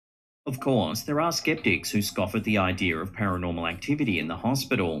 Of course, there are skeptics who scoff at the idea of paranormal activity in the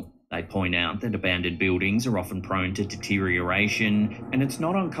hospital. They point out that abandoned buildings are often prone to deterioration, and it's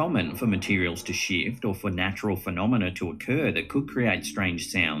not uncommon for materials to shift or for natural phenomena to occur that could create strange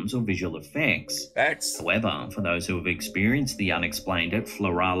sounds or visual effects. However, for those who have experienced the unexplained at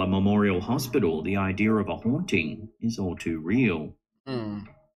Florala Memorial Hospital, the idea of a haunting is all too real.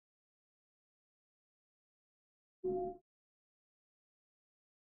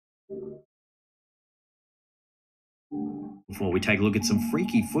 Before we take a look at some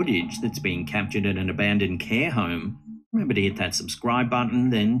freaky footage that's being captured at an abandoned care home, remember to hit that subscribe button,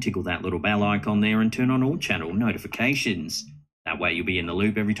 then tickle that little bell icon there and turn on all channel notifications. That way you'll be in the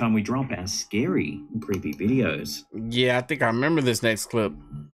loop every time we drop our scary and creepy videos. Yeah, I think I remember this next clip.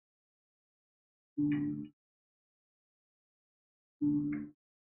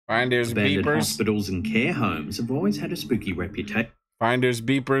 Finders, abandoned beepers. Hospitals and care homes have always had a spooky reputation. Finders,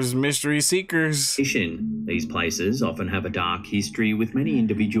 beepers, mystery seekers. These places often have a dark history, with many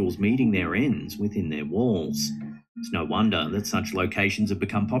individuals meeting their ends within their walls. It's no wonder that such locations have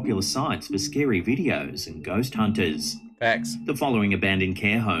become popular sites for scary videos and ghost hunters. Facts. The following abandoned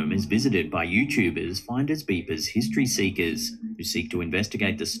care home is visited by YouTubers, finders, beepers, history seekers, who seek to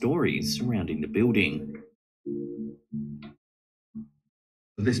investigate the stories surrounding the building.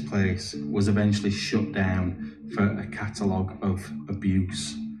 This place was eventually shut down for a catalogue of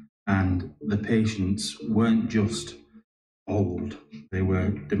abuse, and the patients weren't just old, they were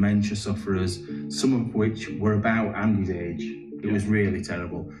dementia sufferers, some of which were about Andy's age. It was really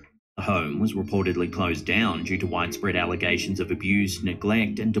terrible. The home was reportedly closed down due to widespread allegations of abuse,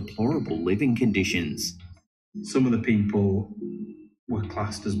 neglect, and deplorable living conditions. Some of the people were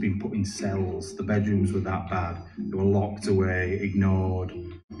classed as being put in cells. The bedrooms were that bad. They were locked away, ignored,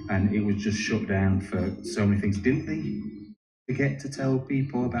 and it was just shut down for so many things. Didn't they forget to tell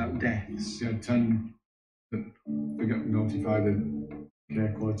people about deaths? They had 10 that they got notified the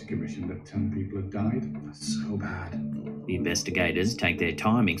Care Quality Commission that 10 people had died. That's so bad. The investigators take their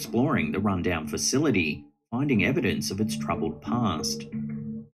time exploring the rundown facility, finding evidence of its troubled past.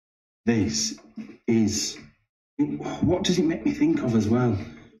 This is... what does it make me think of as well?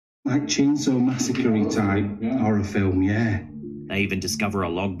 Like Chainsaw Massacre-y type horror film, yeah. They even discover a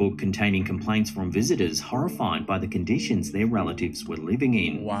logbook containing complaints from visitors horrified by the conditions their relatives were living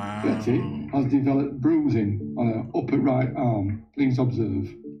in. Wow. Betty has developed bruising on her upper right arm. Please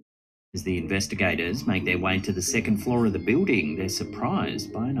observe. As the investigators make their way to the second floor of the building, they're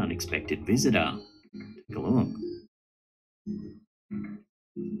surprised by an unexpected visitor. Take a look.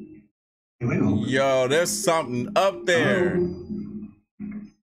 Yo, there's something up there.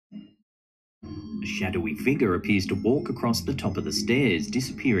 A shadowy figure appears to walk across the top of the stairs,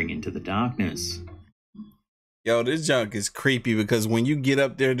 disappearing into the darkness. Yo, this junk is creepy because when you get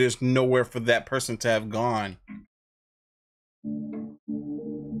up there, there's nowhere for that person to have gone.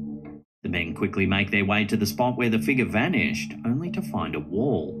 The men quickly make their way to the spot where the figure vanished, only to find a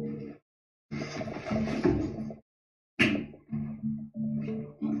wall.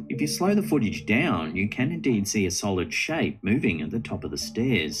 If you slow the footage down, you can indeed see a solid shape moving at the top of the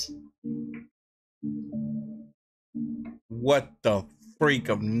stairs. What the freak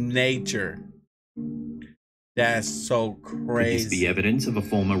of nature? That's so crazy. Could this be evidence of a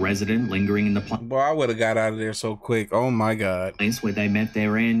former resident lingering in the Boy, I would have got out of there so quick. Oh my God. place where they met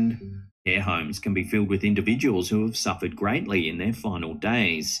their end? Care homes can be filled with individuals who have suffered greatly in their final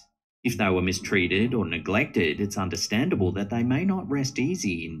days. If they were mistreated or neglected, it's understandable that they may not rest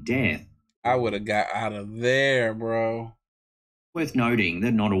easy in death. I would have got out of there, bro. Worth noting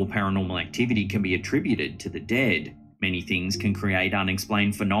that not all paranormal activity can be attributed to the dead. Many things can create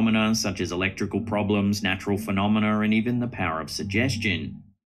unexplained phenomena such as electrical problems, natural phenomena, and even the power of suggestion.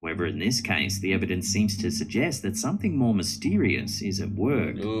 However, in this case, the evidence seems to suggest that something more mysterious is at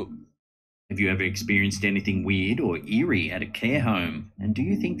work. Ooh. Have you ever experienced anything weird or eerie at a care home? And do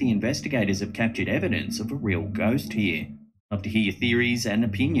you think the investigators have captured evidence of a real ghost here? Love to hear your theories and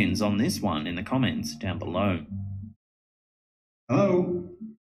opinions on this one in the comments down below. Hello?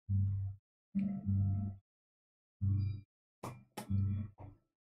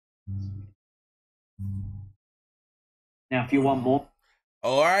 Now, if you want more...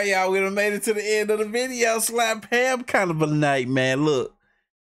 All right, y'all. We done made it to the end of the video. Slap Ham kind of a night, man. Look.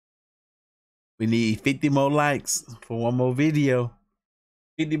 We need 50 more likes for one more video.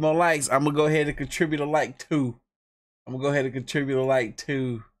 50 more likes. I'm going to go ahead and contribute a like too.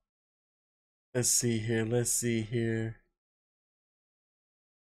 Let's see here.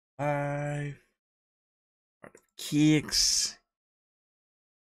 5. Artofkickz.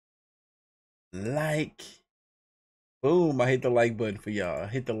 Like. Boom. I hit the like button for y'all.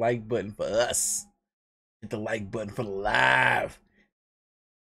 Hit the like button for us. Hit the like button for the live.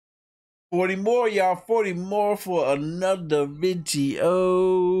 40 more, y'all. 40 more for another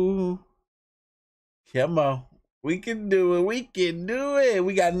video. Come on. We can do it.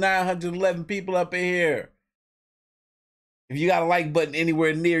 We got 911 people up in here. If you got a like button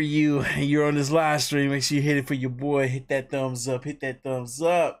anywhere near you and you're on this live stream, make sure you hit it for your boy. Hit that thumbs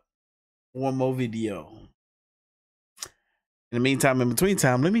up. One more video. In the meantime, in between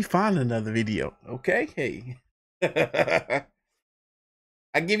time, let me find another video. Okay? Hey.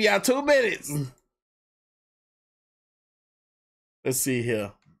 I give y'all 2 minutes. Let's see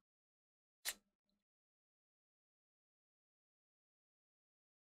here.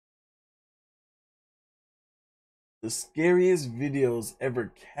 The scariest videos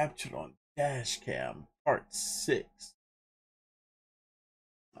ever captured on DASHCAM, part 6.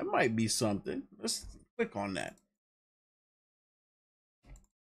 That might be something. Let's click on that.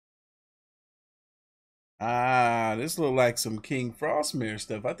 Ah, this look like some King Frostmere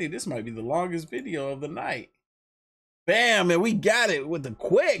stuff. I think this might be the longest video of the night. Bam, and we got it with the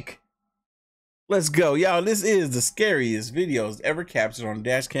quick. Let's go. Y'all, this is the scariest videos ever captured on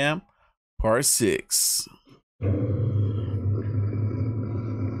DASHCAM, part 6.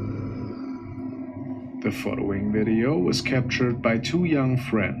 The following video was captured by 2 young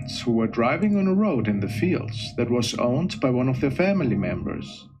friends who were driving on a road in the fields that was owned by one of their family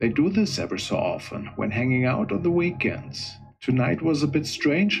members. They do this ever so often when hanging out on the weekends. Tonight was a bit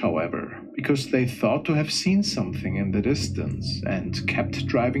strange, however, because they thought to have seen something in the distance and kept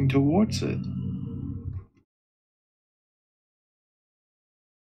driving towards it.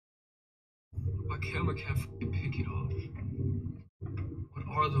 My camera can't fucking pick it off. What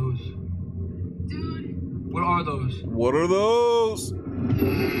are those? Dude. What are those? What are those? Why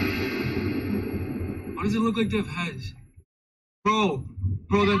does it look like they have heads? Bro,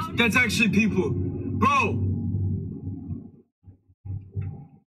 that's actually people. Bro!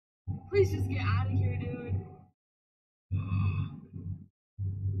 Please just get out of here, dude.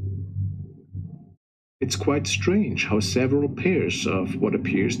 It's quite strange how several pairs of what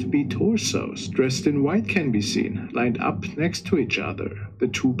appears to be torsos dressed in white can be seen, lined up next to each other. The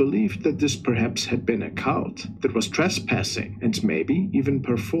 2 believed that this perhaps had been a cult that was trespassing and maybe even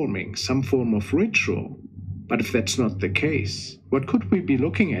performing some form of ritual. But if that's not the case, what could we be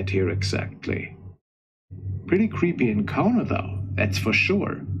looking at here exactly? Pretty creepy encounter though, that's for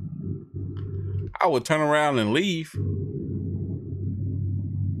sure. I would turn around and leave.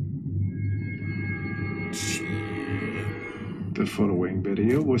 The following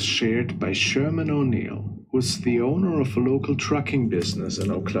video was shared by Sherman O'Neill, who's the owner of a local trucking business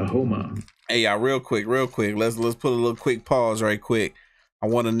in Oklahoma. Hey, y'all, real quick. Let's put a little quick pause right quick. I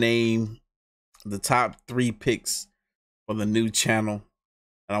want to name the top 3 picks for the new channel.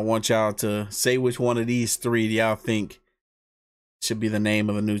 And I want y'all to say which one of these 3 y'all think should be the name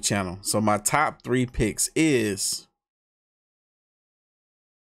of the new channel. So my top 3 picks is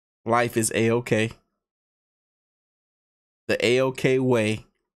Life is A-OK, The A-OK Way.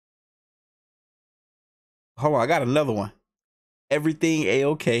 Hold on, I got another one. Everything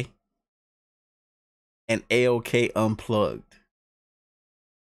A-OK, and A-OK Unplugged.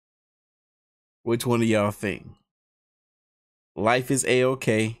 Which one do y'all think? Life is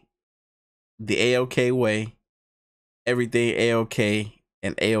A-OK, The A-OK Way, Everything A-OK,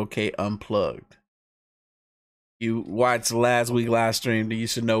 and A-OK Unplugged. You watched last week's live stream, then you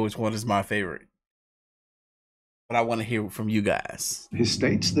should know which one is my favorite. But I want to hear from you guys. He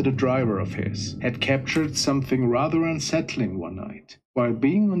states that a driver of his had captured something rather unsettling one night while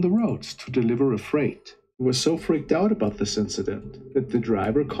being on the road to deliver a freight. He was so freaked out about this incident that the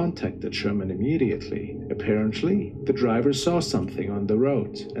driver contacted Sherman immediately. Apparently, the driver saw something on the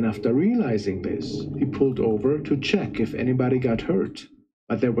road, and after realizing this, he pulled over to check if anybody got hurt.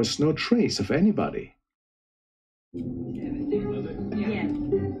 But there was no trace of anybody. Yeah.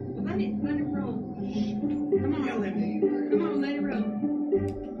 Let it roll. Come on, let it roll.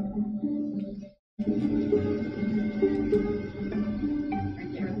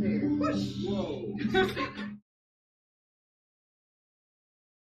 Right there. Whoosh. Whoa.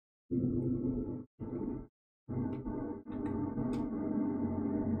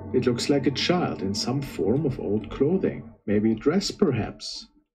 It looks like a child in some form of old clothing, maybe a dress perhaps.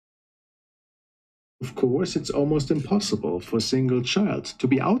 Of course, it's almost impossible for a single child to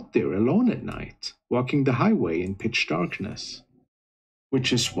be out there alone at night, walking the highway in pitch darkness.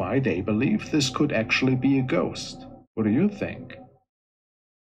 Which is why they believe this could actually be a ghost. What do you think?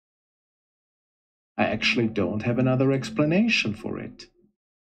 I actually don't have another explanation for it.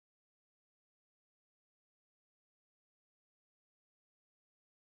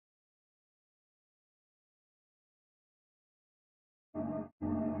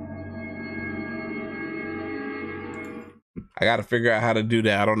 I got to figure out how to do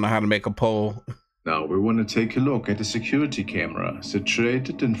that. I don't know how to make a poll. Now we want to take a look at a security camera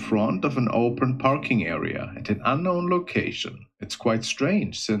situated in front of an open parking area at an unknown location. It's quite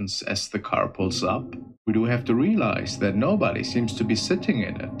strange since as the car pulls up, we do have to realize that nobody seems to be sitting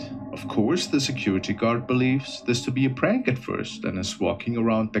in it. Of course, the security guard believes this to be a prank at first and is walking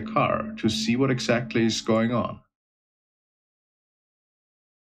around the car to see what exactly is going on.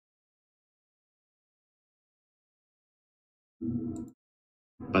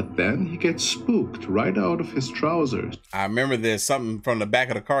 But then he gets spooked right out of his trousers. I remember there's something from the back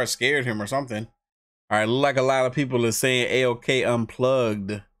of the car scared him or something. All right, look like a lot of people are saying A-OK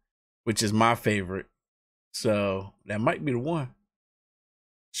Unplugged, which is my favorite. So that might be the one.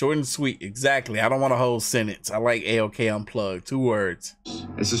 Short and sweet, exactly. I don't want a whole sentence. I like A-OK Unplugged, 2 words.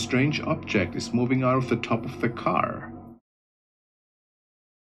 As a strange object is moving out of the top of the car.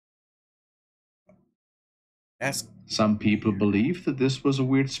 Some people believe that this was a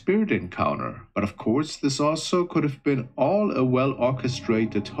weird spirit encounter, but of course this also could have been all a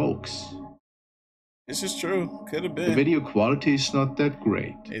well-orchestrated hoax. This is true. Could have been. The video quality is not that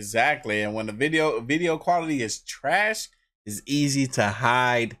great. Exactly, and when the video quality is trash, it's easy to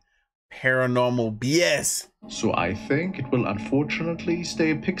hide paranormal BS. So I think it will unfortunately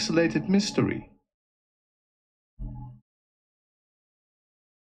stay a pixelated mystery.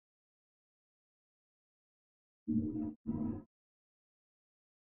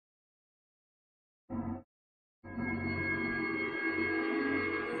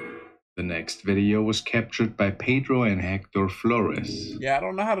 The next video was captured by Pedro and Hector Flores. Yeah, I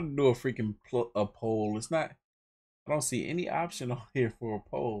don't know how to do a freaking poll. It's not. I don't see any option on here for a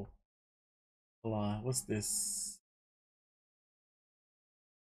poll. Hold on, what's this?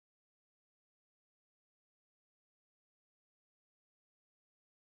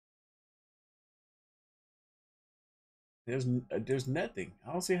 There's nothing.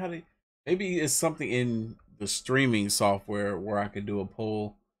 I don't see how they. Maybe it's something in the streaming software where I could do a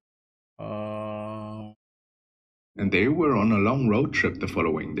poll. And they were on a long road trip the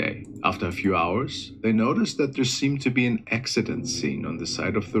following day. After a few hours, they noticed that there seemed to be an accident scene on the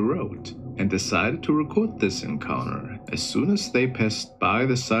side of the road and decided to record this encounter as soon as they passed by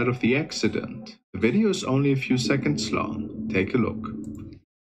the site of the accident. The video is only a few seconds long. Take a look.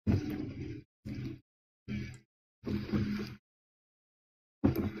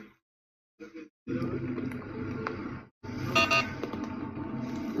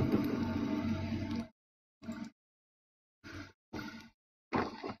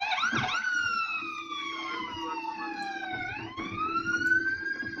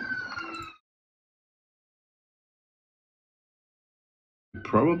 You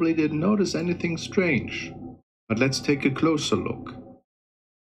probably didn't notice anything strange, but let's take a closer look.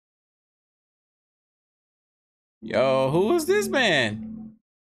 Yo, who is this man?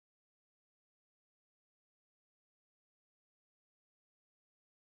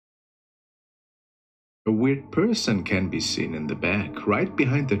 A weird person can be seen in the back, right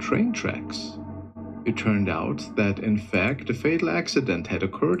behind the train tracks. It turned out that, in fact, a fatal accident had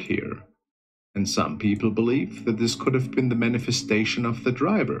occurred here, and some people believe that this could have been the manifestation of the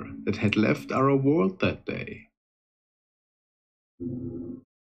driver that had left our world that day.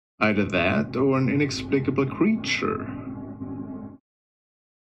 Either that or an inexplicable creature.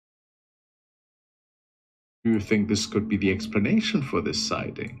 Do you think this could be the explanation for this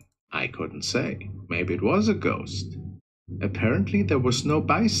sighting? I couldn't say. Maybe it was a ghost. Apparently there was no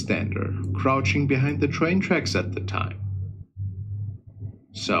bystander crouching behind the train tracks at the time.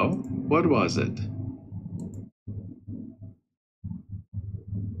 So, what was it?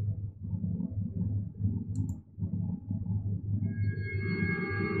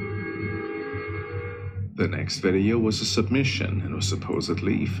 The next video was a submission and was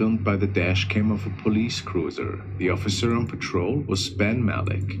supposedly filmed by the dashcam of a police cruiser. The officer on patrol was Ben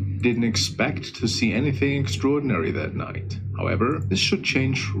Malik. Didn't expect to see anything extraordinary that night. However, this should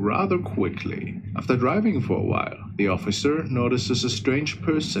change rather quickly. After driving for a while, the officer notices a strange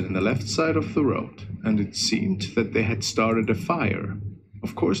person in the left side of the road, and it seemed that they had started a fire.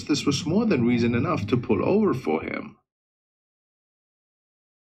 Of course, this was more than reason enough to pull over for him.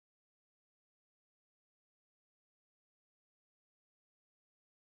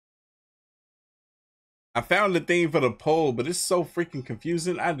 I found the thing for the poll, but it's so freaking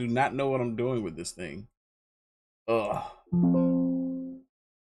confusing. I do not know what I'm doing with this thing. Ugh.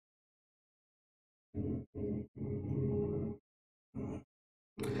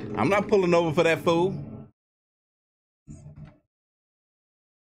 I'm not pulling over for that fool.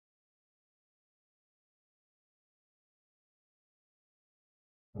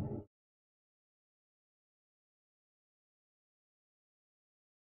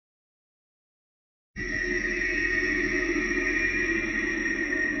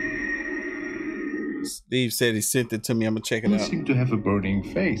 Steve said he sent it to me. I'm gonna check it He out. seemed to have a burning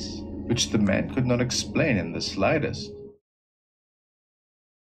face, which the man could not explain in the slightest.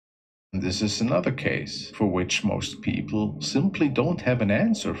 And this is another case for which most people simply don't have an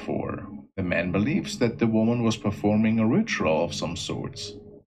answer for. The man believes that the woman was performing a ritual of some sorts,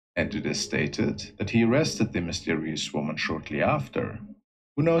 and it is stated that he arrested the mysterious woman shortly after.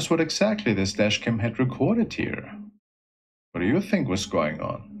 Who knows what exactly this dashcam had recorded here? What do you think was going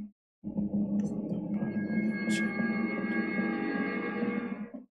on?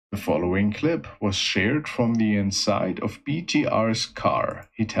 The following clip was shared from the inside of BTR's car.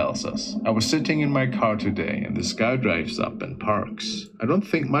 He tells us, "I was sitting in my car today and this guy drives up and parks. I don't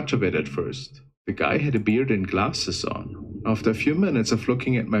think much of it at first. The guy had a beard and glasses on. After a few minutes of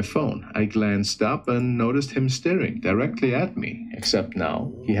looking at my phone, I glanced up and noticed him staring directly at me, except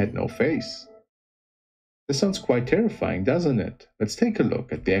now he had no face." This sounds quite terrifying, doesn't it? Let's take a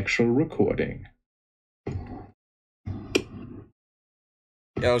look at the actual recording.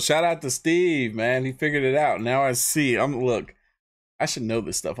 Yo, shout out to Steve, man. He figured it out. Now I see. Look, I should know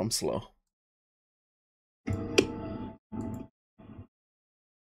this stuff. I'm slow.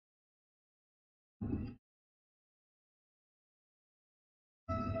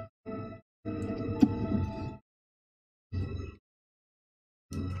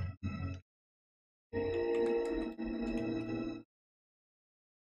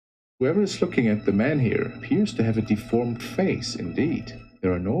 Whoever is looking at the man here appears to have a deformed face indeed.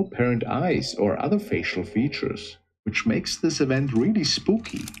 There are no apparent eyes or other facial features, which makes this event really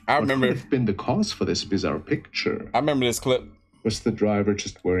spooky. I remember. What could have been the cause for this bizarre picture? I remember this clip. Was the driver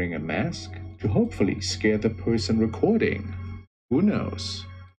just wearing a mask to hopefully scare the person recording? Who knows?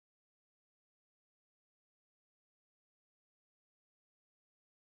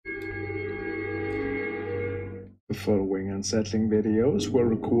 The following unsettling videos were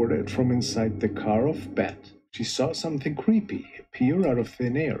recorded from inside the car of Beth. She saw something creepy appear out of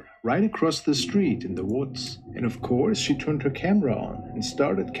thin air, right across the street in the woods. And of course, she turned her camera on and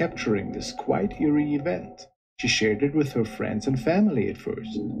started capturing this quite eerie event. She shared it with her friends and family at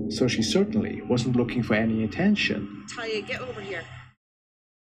first, so she certainly wasn't looking for any attention. Tell you, get over here.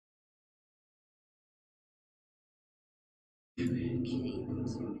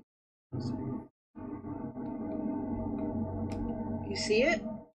 You see it?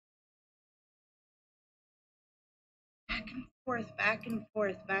 Back and forth, back and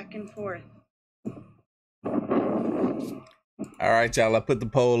forth, back and forth. All right, y'all. I put the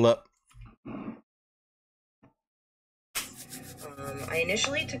poll up. I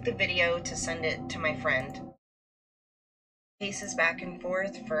initially took the video to send it to my friend. Paces back and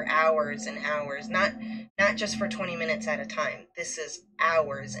forth for hours and hours, not just for 20 minutes at a time. This is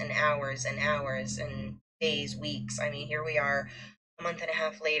hours and hours and hours and days, weeks. I mean, here we are a month and a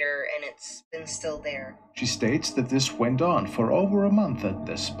half later and it's been still there. She states that this went on for over a month at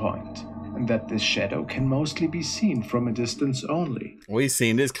this point, and that this shadow can mostly be seen from a distance only. We've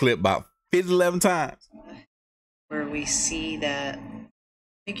seen this clip about 11 times. Where we see that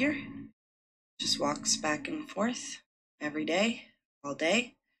figure just walks back and forth every day, all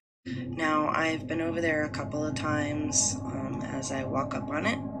day. Now, I've been over there a couple of times. As I walk up on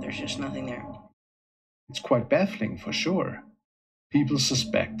it, there's just nothing there. It's quite baffling for sure. People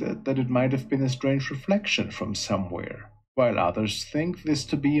suspected that it might have been a strange reflection from somewhere, while others think this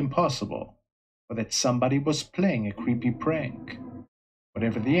to be impossible, or that somebody was playing a creepy prank.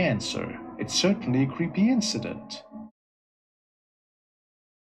 Whatever the answer, it's certainly a creepy incident.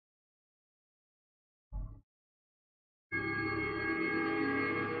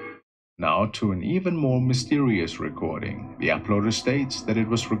 Now to an even more mysterious recording. The uploader states that it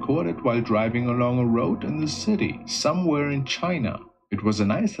was recorded while driving along a road in the city, somewhere in China. It was a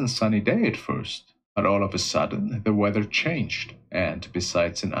nice and sunny day at first, but all of a sudden the weather changed, and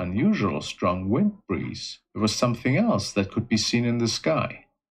besides an unusual strong wind breeze, there was something else that could be seen in the sky.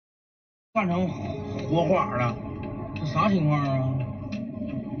 换成火花了，这啥情况啊？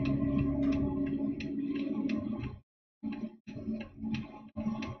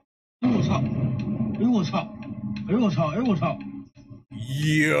哎呦我操！哎呦我操！哎呦我操！哎呦我操！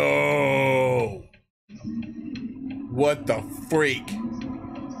 Yo! What the freak?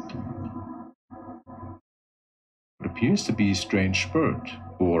 What appears to be a strange bird,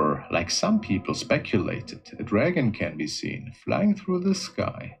 or, like some people speculated, a dragon can be seen flying through the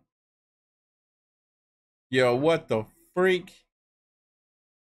sky. Yo, what the freak?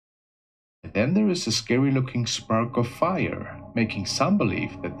 And then there is a scary-looking spark of fire, making some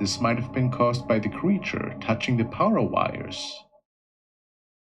believe that this might have been caused by the creature touching the power wires.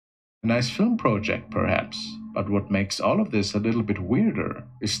 A nice film project, perhaps, but what makes all of this a little bit weirder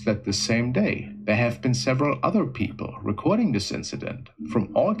is that the same day there have been several other people recording this incident from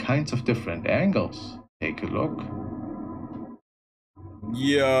all kinds of different angles. Take a look.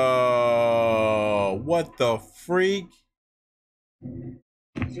 Yo, what the freak?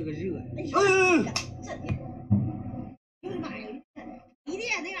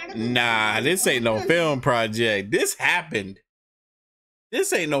 Nah, this ain't no film project. This happened.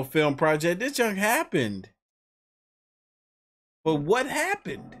 This ain't no film project. This junk happened. But what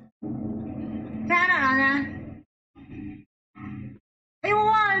happened?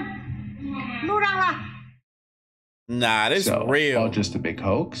 Nah, this So, real. all just a big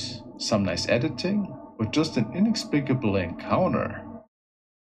hoax, some nice editing, or just an inexplicable encounter?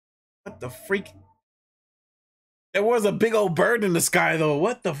 What the freak? There was a big old bird in the sky, though.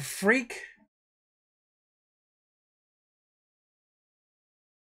 What the freak?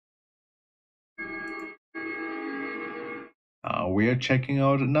 Now we are checking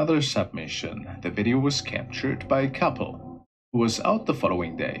out another submission. The video was captured by a couple who was out the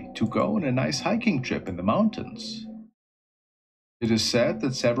following day to go on a nice hiking trip in the mountains. It is said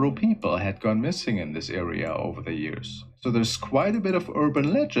that several people had gone missing in this area over the years, so there's quite a bit of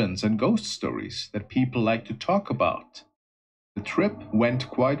urban legends and ghost stories that people like to talk about. The trip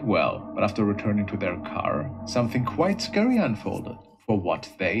went quite well, but after returning to their car, something quite scary unfolded, for what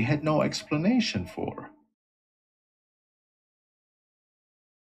they had no explanation for.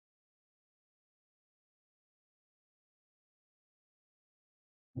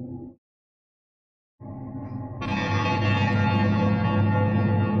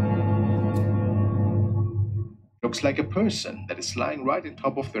 Looks like a person that is lying right on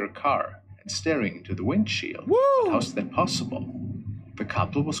top of their car and staring into the windshield. Woo! But how's that possible? The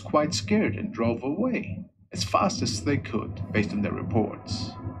couple was quite scared and drove away, as fast as they could, based on their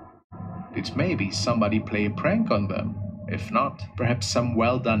reports. Did maybe somebody play a prank on them? If not, perhaps some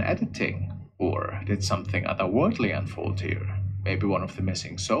well-done editing? Or did something otherworldly unfold here? Maybe one of the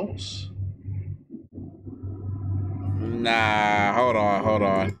missing souls? Nah, hold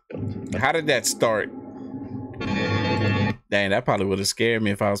on. How did that start? Dang, that probably would have scared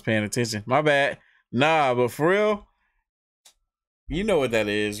me if I was paying attention. My bad. Nah, but for real, you know what that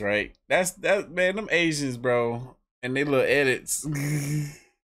is, right? That's man, them Asians, bro, and they little edits.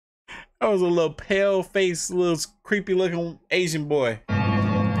 That was a little pale face, little creepy looking Asian boy.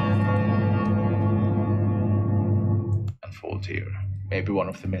 Unfold here. Maybe one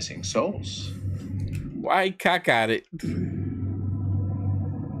of the missing souls? Why he cockeyed it?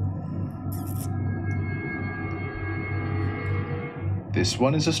 This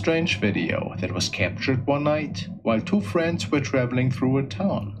one is a strange video that was captured one night while two friends were traveling through a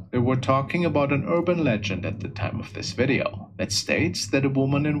town. They were talking about an urban legend at the time of this video that states that a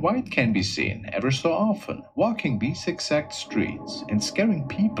woman in white can be seen ever so often walking these exact streets and scaring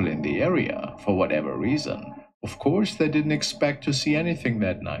people in the area for whatever reason. Of course, they didn't expect to see anything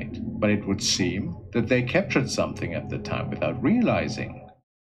that night, but it would seem that they captured something at the time without realizing.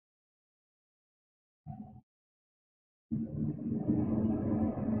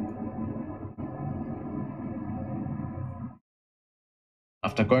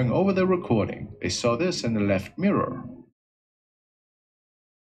 After going over the recording, they saw this in the left mirror.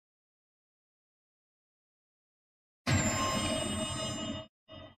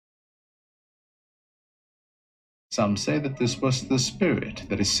 Some say that this was the spirit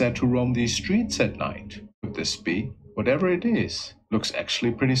that is said to roam these streets at night. Could this be? Whatever it is, looks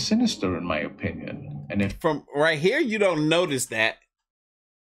actually pretty sinister in my opinion. And if from right here, you don't notice that.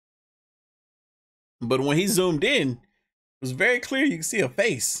 But when he zoomed in, it was very clear you can see a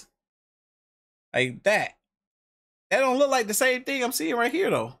face. Like that. That don't look like the same thing I'm seeing right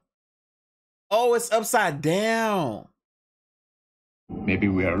here though. Oh, it's upside down. maybe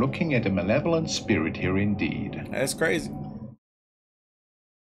we are looking at a malevolent spirit here indeed. That's crazy.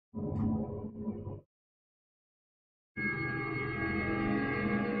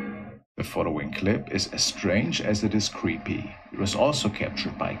 The following clip is as strange as it is creepy. It was also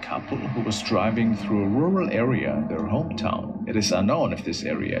captured by a couple who was driving through a rural area in their hometown. It is unknown if this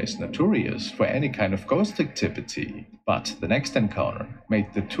area is notorious for any kind of ghost activity, but the next encounter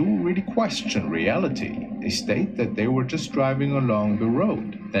made the two really question reality. They state that they were just driving along the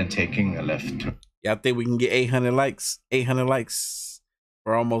road, then taking a left turn. Yeah, I think we can get 800 likes. 800 likes.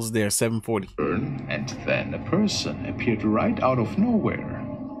 We're almost there, 740. And then a person appeared right out of nowhere.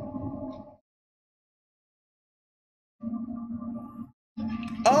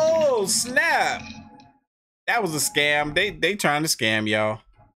 Oh, snap. That was a scam. They trying to scam y'all.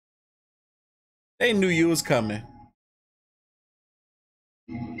 They knew you was coming.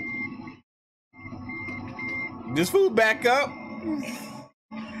 Just food back up.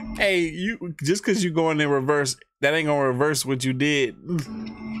 Hey, you just because you going in reverse, that ain't gonna reverse what you did.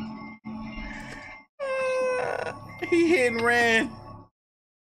 He hit and ran.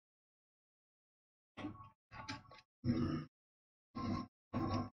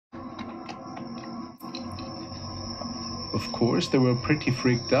 Of course, they were pretty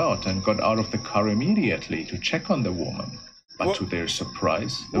freaked out and got out of the car immediately to check on the woman. But to their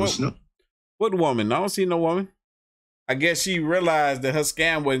surprise, there was no... What woman? I don't see no woman. I guess she realized that her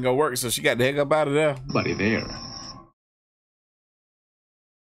scam wasn't gonna work, so she got the heck up out of there. Nobody there.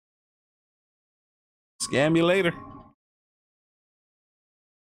 Scam you later.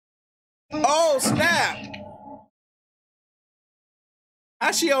 Oh, snap!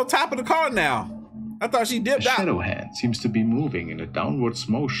 How's she on top of the car now? I thought she dipped out. The shadow hand seems to be moving in a downwards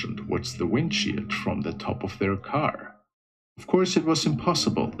motion towards the windshield from the top of their car. Of course, it was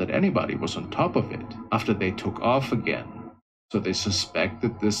impossible that anybody was on top of it after they took off again, so they suspect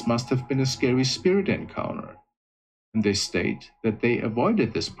that this must have been a scary spirit encounter. And they state that they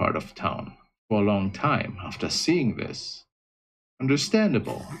avoided this part of town for a long time after seeing this.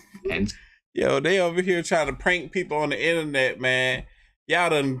 Understandable. And yo, they over here trying to prank people on the internet, man.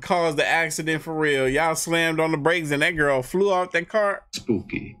 Y'all done caused the accident for real. Y'all slammed on the brakes and that girl flew off that car.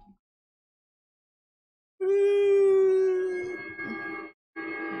 Spooky.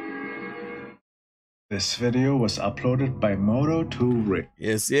 This video was uploaded by Moto2Rick.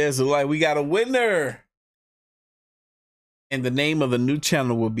 Yes, like we got a winner. And the name of the new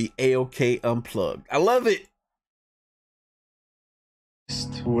channel will be AOK Unplugged. I love it.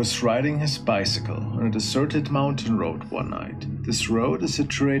 Who was riding his bicycle on a deserted mountain road one night. This road is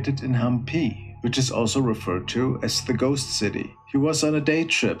situated in Hampi, which is also referred to as the Ghost City. He was on a day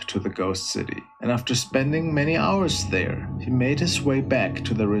trip to the Ghost City, and after spending many hours there, he made his way back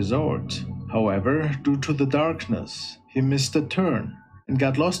to the resort. However, due to the darkness, he missed a turn and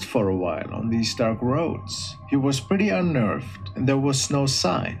got lost for a while on these dark roads. He was pretty unnerved, and there was no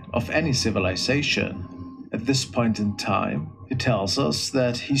sign of any civilization. At this point in time, he tells us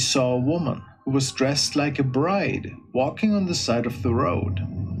that he saw a woman who was dressed like a bride walking on the side of the road.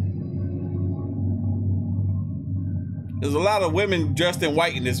 There's a lot of women dressed in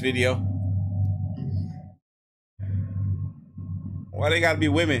white in this video. Why they gotta be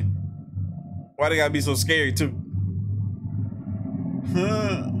women? Why they gotta be so scary too?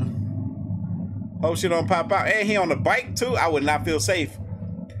 Oh, she don't pop out. Hey, he on the bike too? I would not feel safe.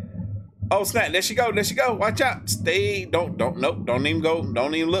 Oh snap, there she go, there she go. Watch out. Stay, don't even go.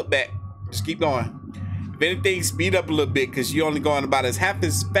 Don't even look back. Just keep going. If If anything, speed up a little bit because you're only going about half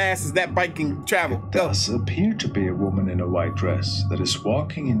as fast as that bike can travel. It does appear to be a woman in a white dress that is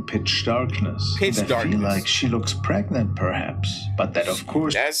walking in pitch darkness. Pitch I darkness. feel like she looks pregnant, perhaps. But that, of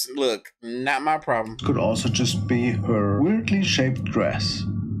course, look, not my problem. Could also just be her weirdly shaped dress.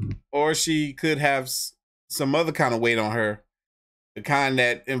 Or she could have some other kind of weight on her. The kind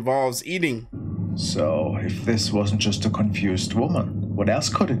that involves eating. So, if this wasn't just a confused woman, what else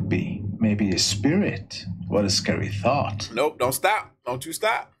could it be? Maybe a spirit? What a scary thought. Nope, don't stop. Don't you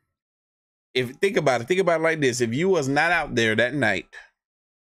stop. Think about it like this. If you was not out there that night,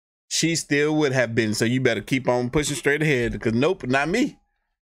 she still would have been. So you better keep on pushing straight ahead. Because nope, not me.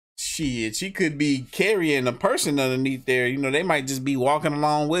 Shit, she could be carrying a person underneath there. You know, they might just be walking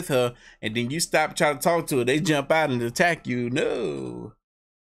along with her. And then you stop, try to talk to her. They jump out and attack you. No.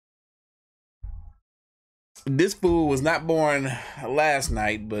 This fool was not born last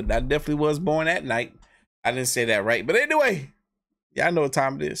night, but I definitely was born that night. I didn't say that right. But anyway, y'all know what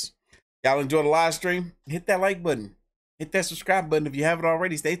time it is. Y'all enjoy the live stream. Hit that like button. Hit that subscribe button if you haven't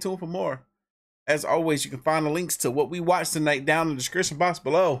already. Stay tuned for more. As always, you can find the links to what we watched tonight down in the description box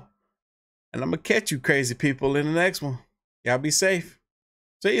below. And I'm going to catch you crazy people in the next one. Y'all be safe.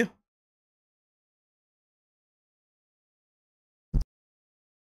 See ya.